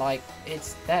piece, like,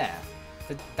 it's there.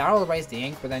 Did Daryl erase the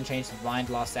ink but then changed his mind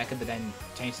last second but then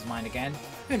changed his mind again?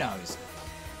 Who knows?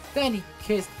 Then he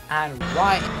kissed Anne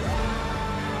right,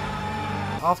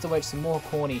 after which some more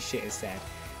corny shit is said.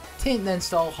 Tint then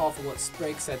stole half of what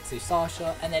Sprig said to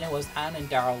Sasha, and then it was Anne and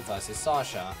Daryl versus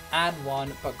Sasha. Anne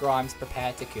won, but Grimes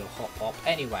prepared to kill Hot Pop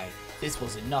anyway. This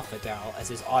was enough for Daryl as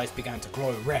his eyes began to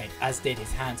glow red, as did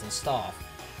his hands and staff.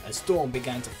 A storm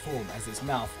began to form as his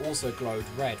mouth also glowed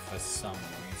red for some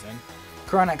reason.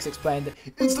 Cronax explained that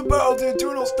It's the battle to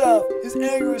eternal staff. His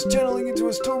anger is channeling into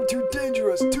a storm too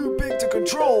dangerous, too big to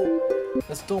control.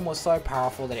 The storm was so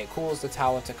powerful that it caused the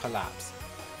tower to collapse.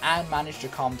 Anne managed to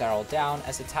calm Daryl down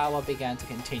as the tower began to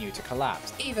continue to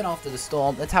collapse. Even after the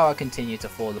storm, the tower continued to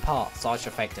fall apart.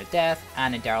 Sasha faked her death,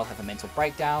 Anne and Daryl have a mental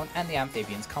breakdown, and the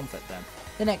amphibians comfort them.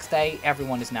 The next day,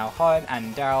 everyone is now home,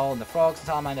 and Daryl and the Frogs and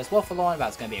Salamanders waffle on about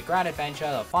it's going to be a grand adventure,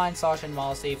 they'll find Sasha and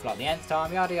Marcy for like the nth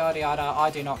time, yada yada yada,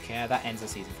 I do not care, that ends the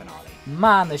season finale.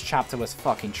 Man, this chapter was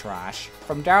fucking trash.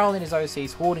 From Daryl and his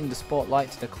OCs hoarding the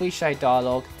spotlight to the cliche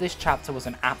dialogue, this chapter was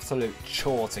an absolute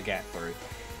chore to get through.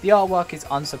 The artwork is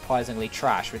unsurprisingly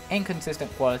trash, with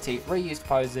inconsistent quality, reused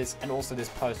poses, and also this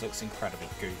pose looks incredibly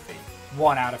goofy.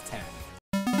 1 out of 10.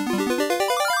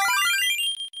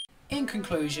 In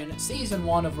conclusion, Season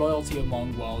 1 of Loyalty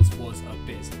Among Worlds was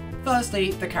abysmal.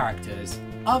 Firstly, the characters.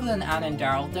 Other than Anne and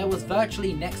Daryl, there was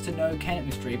virtually next to no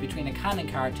chemistry between the canon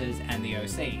characters and the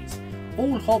OCs.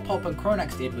 All Hot Pop and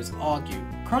Cronax did was argue.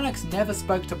 Cronax never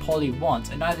spoke to Polly once,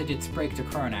 and neither did Sprig to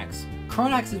Cronax.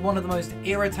 Cronax is one of the most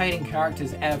irritating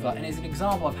characters ever, and is an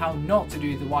example of how not to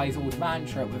do the wise old man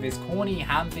trope with his corny,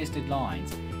 ham-fisted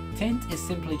lines. Tint is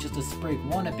simply just a Sprig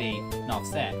wannabe, enough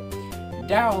said.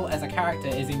 Daryl as a character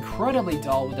is incredibly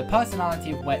dull with the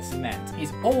personality of wet cement.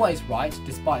 He's always right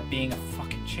despite being a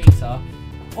fucking cheater,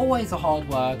 always a hard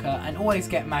worker, and always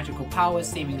get magical powers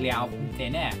seemingly out from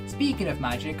thin air. Speaking of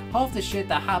magic, half the shit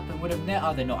that happened would have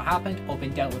either not happened or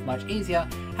been dealt with much easier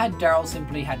had Daryl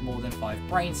simply had more than 5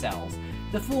 brain cells.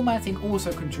 The formatting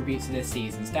also contributes to this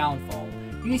season's downfall.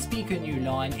 You Speak a New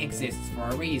Line exists for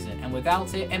a reason, and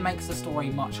without it, it makes the story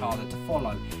much harder to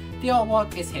follow. The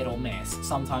artwork is hit or miss.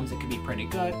 Sometimes it can be pretty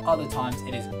good, other times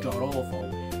it is god-awful.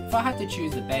 If I had to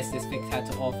choose the best this fic had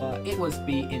to offer, it was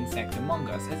Be Insect Among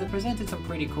Us, as it presented some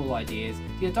pretty cool ideas,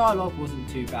 the dialogue wasn't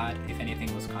too bad, if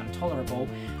anything was kind of tolerable,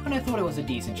 and I thought it was a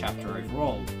decent chapter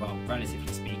overall, well,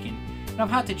 relatively speaking. And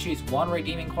I've had to choose one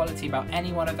redeeming quality about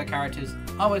any one of the characters,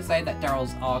 I would say that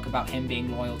Daryl's arc about him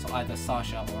being loyal to either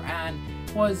Sasha or Anne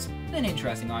was an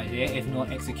interesting idea, if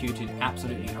not executed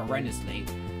absolutely horrendously.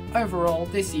 Overall,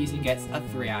 this season gets a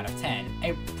 3 out of 10,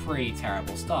 a pretty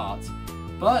terrible start.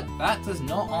 But that does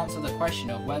not answer the question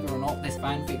of whether or not this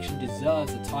fanfiction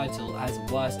deserves the title as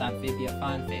Worst Amphibia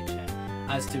Fanfiction.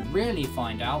 As to really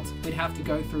find out, we'd have to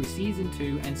go through Season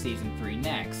 2 and Season 3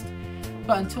 next.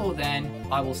 But until then,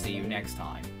 I will see you next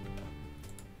time.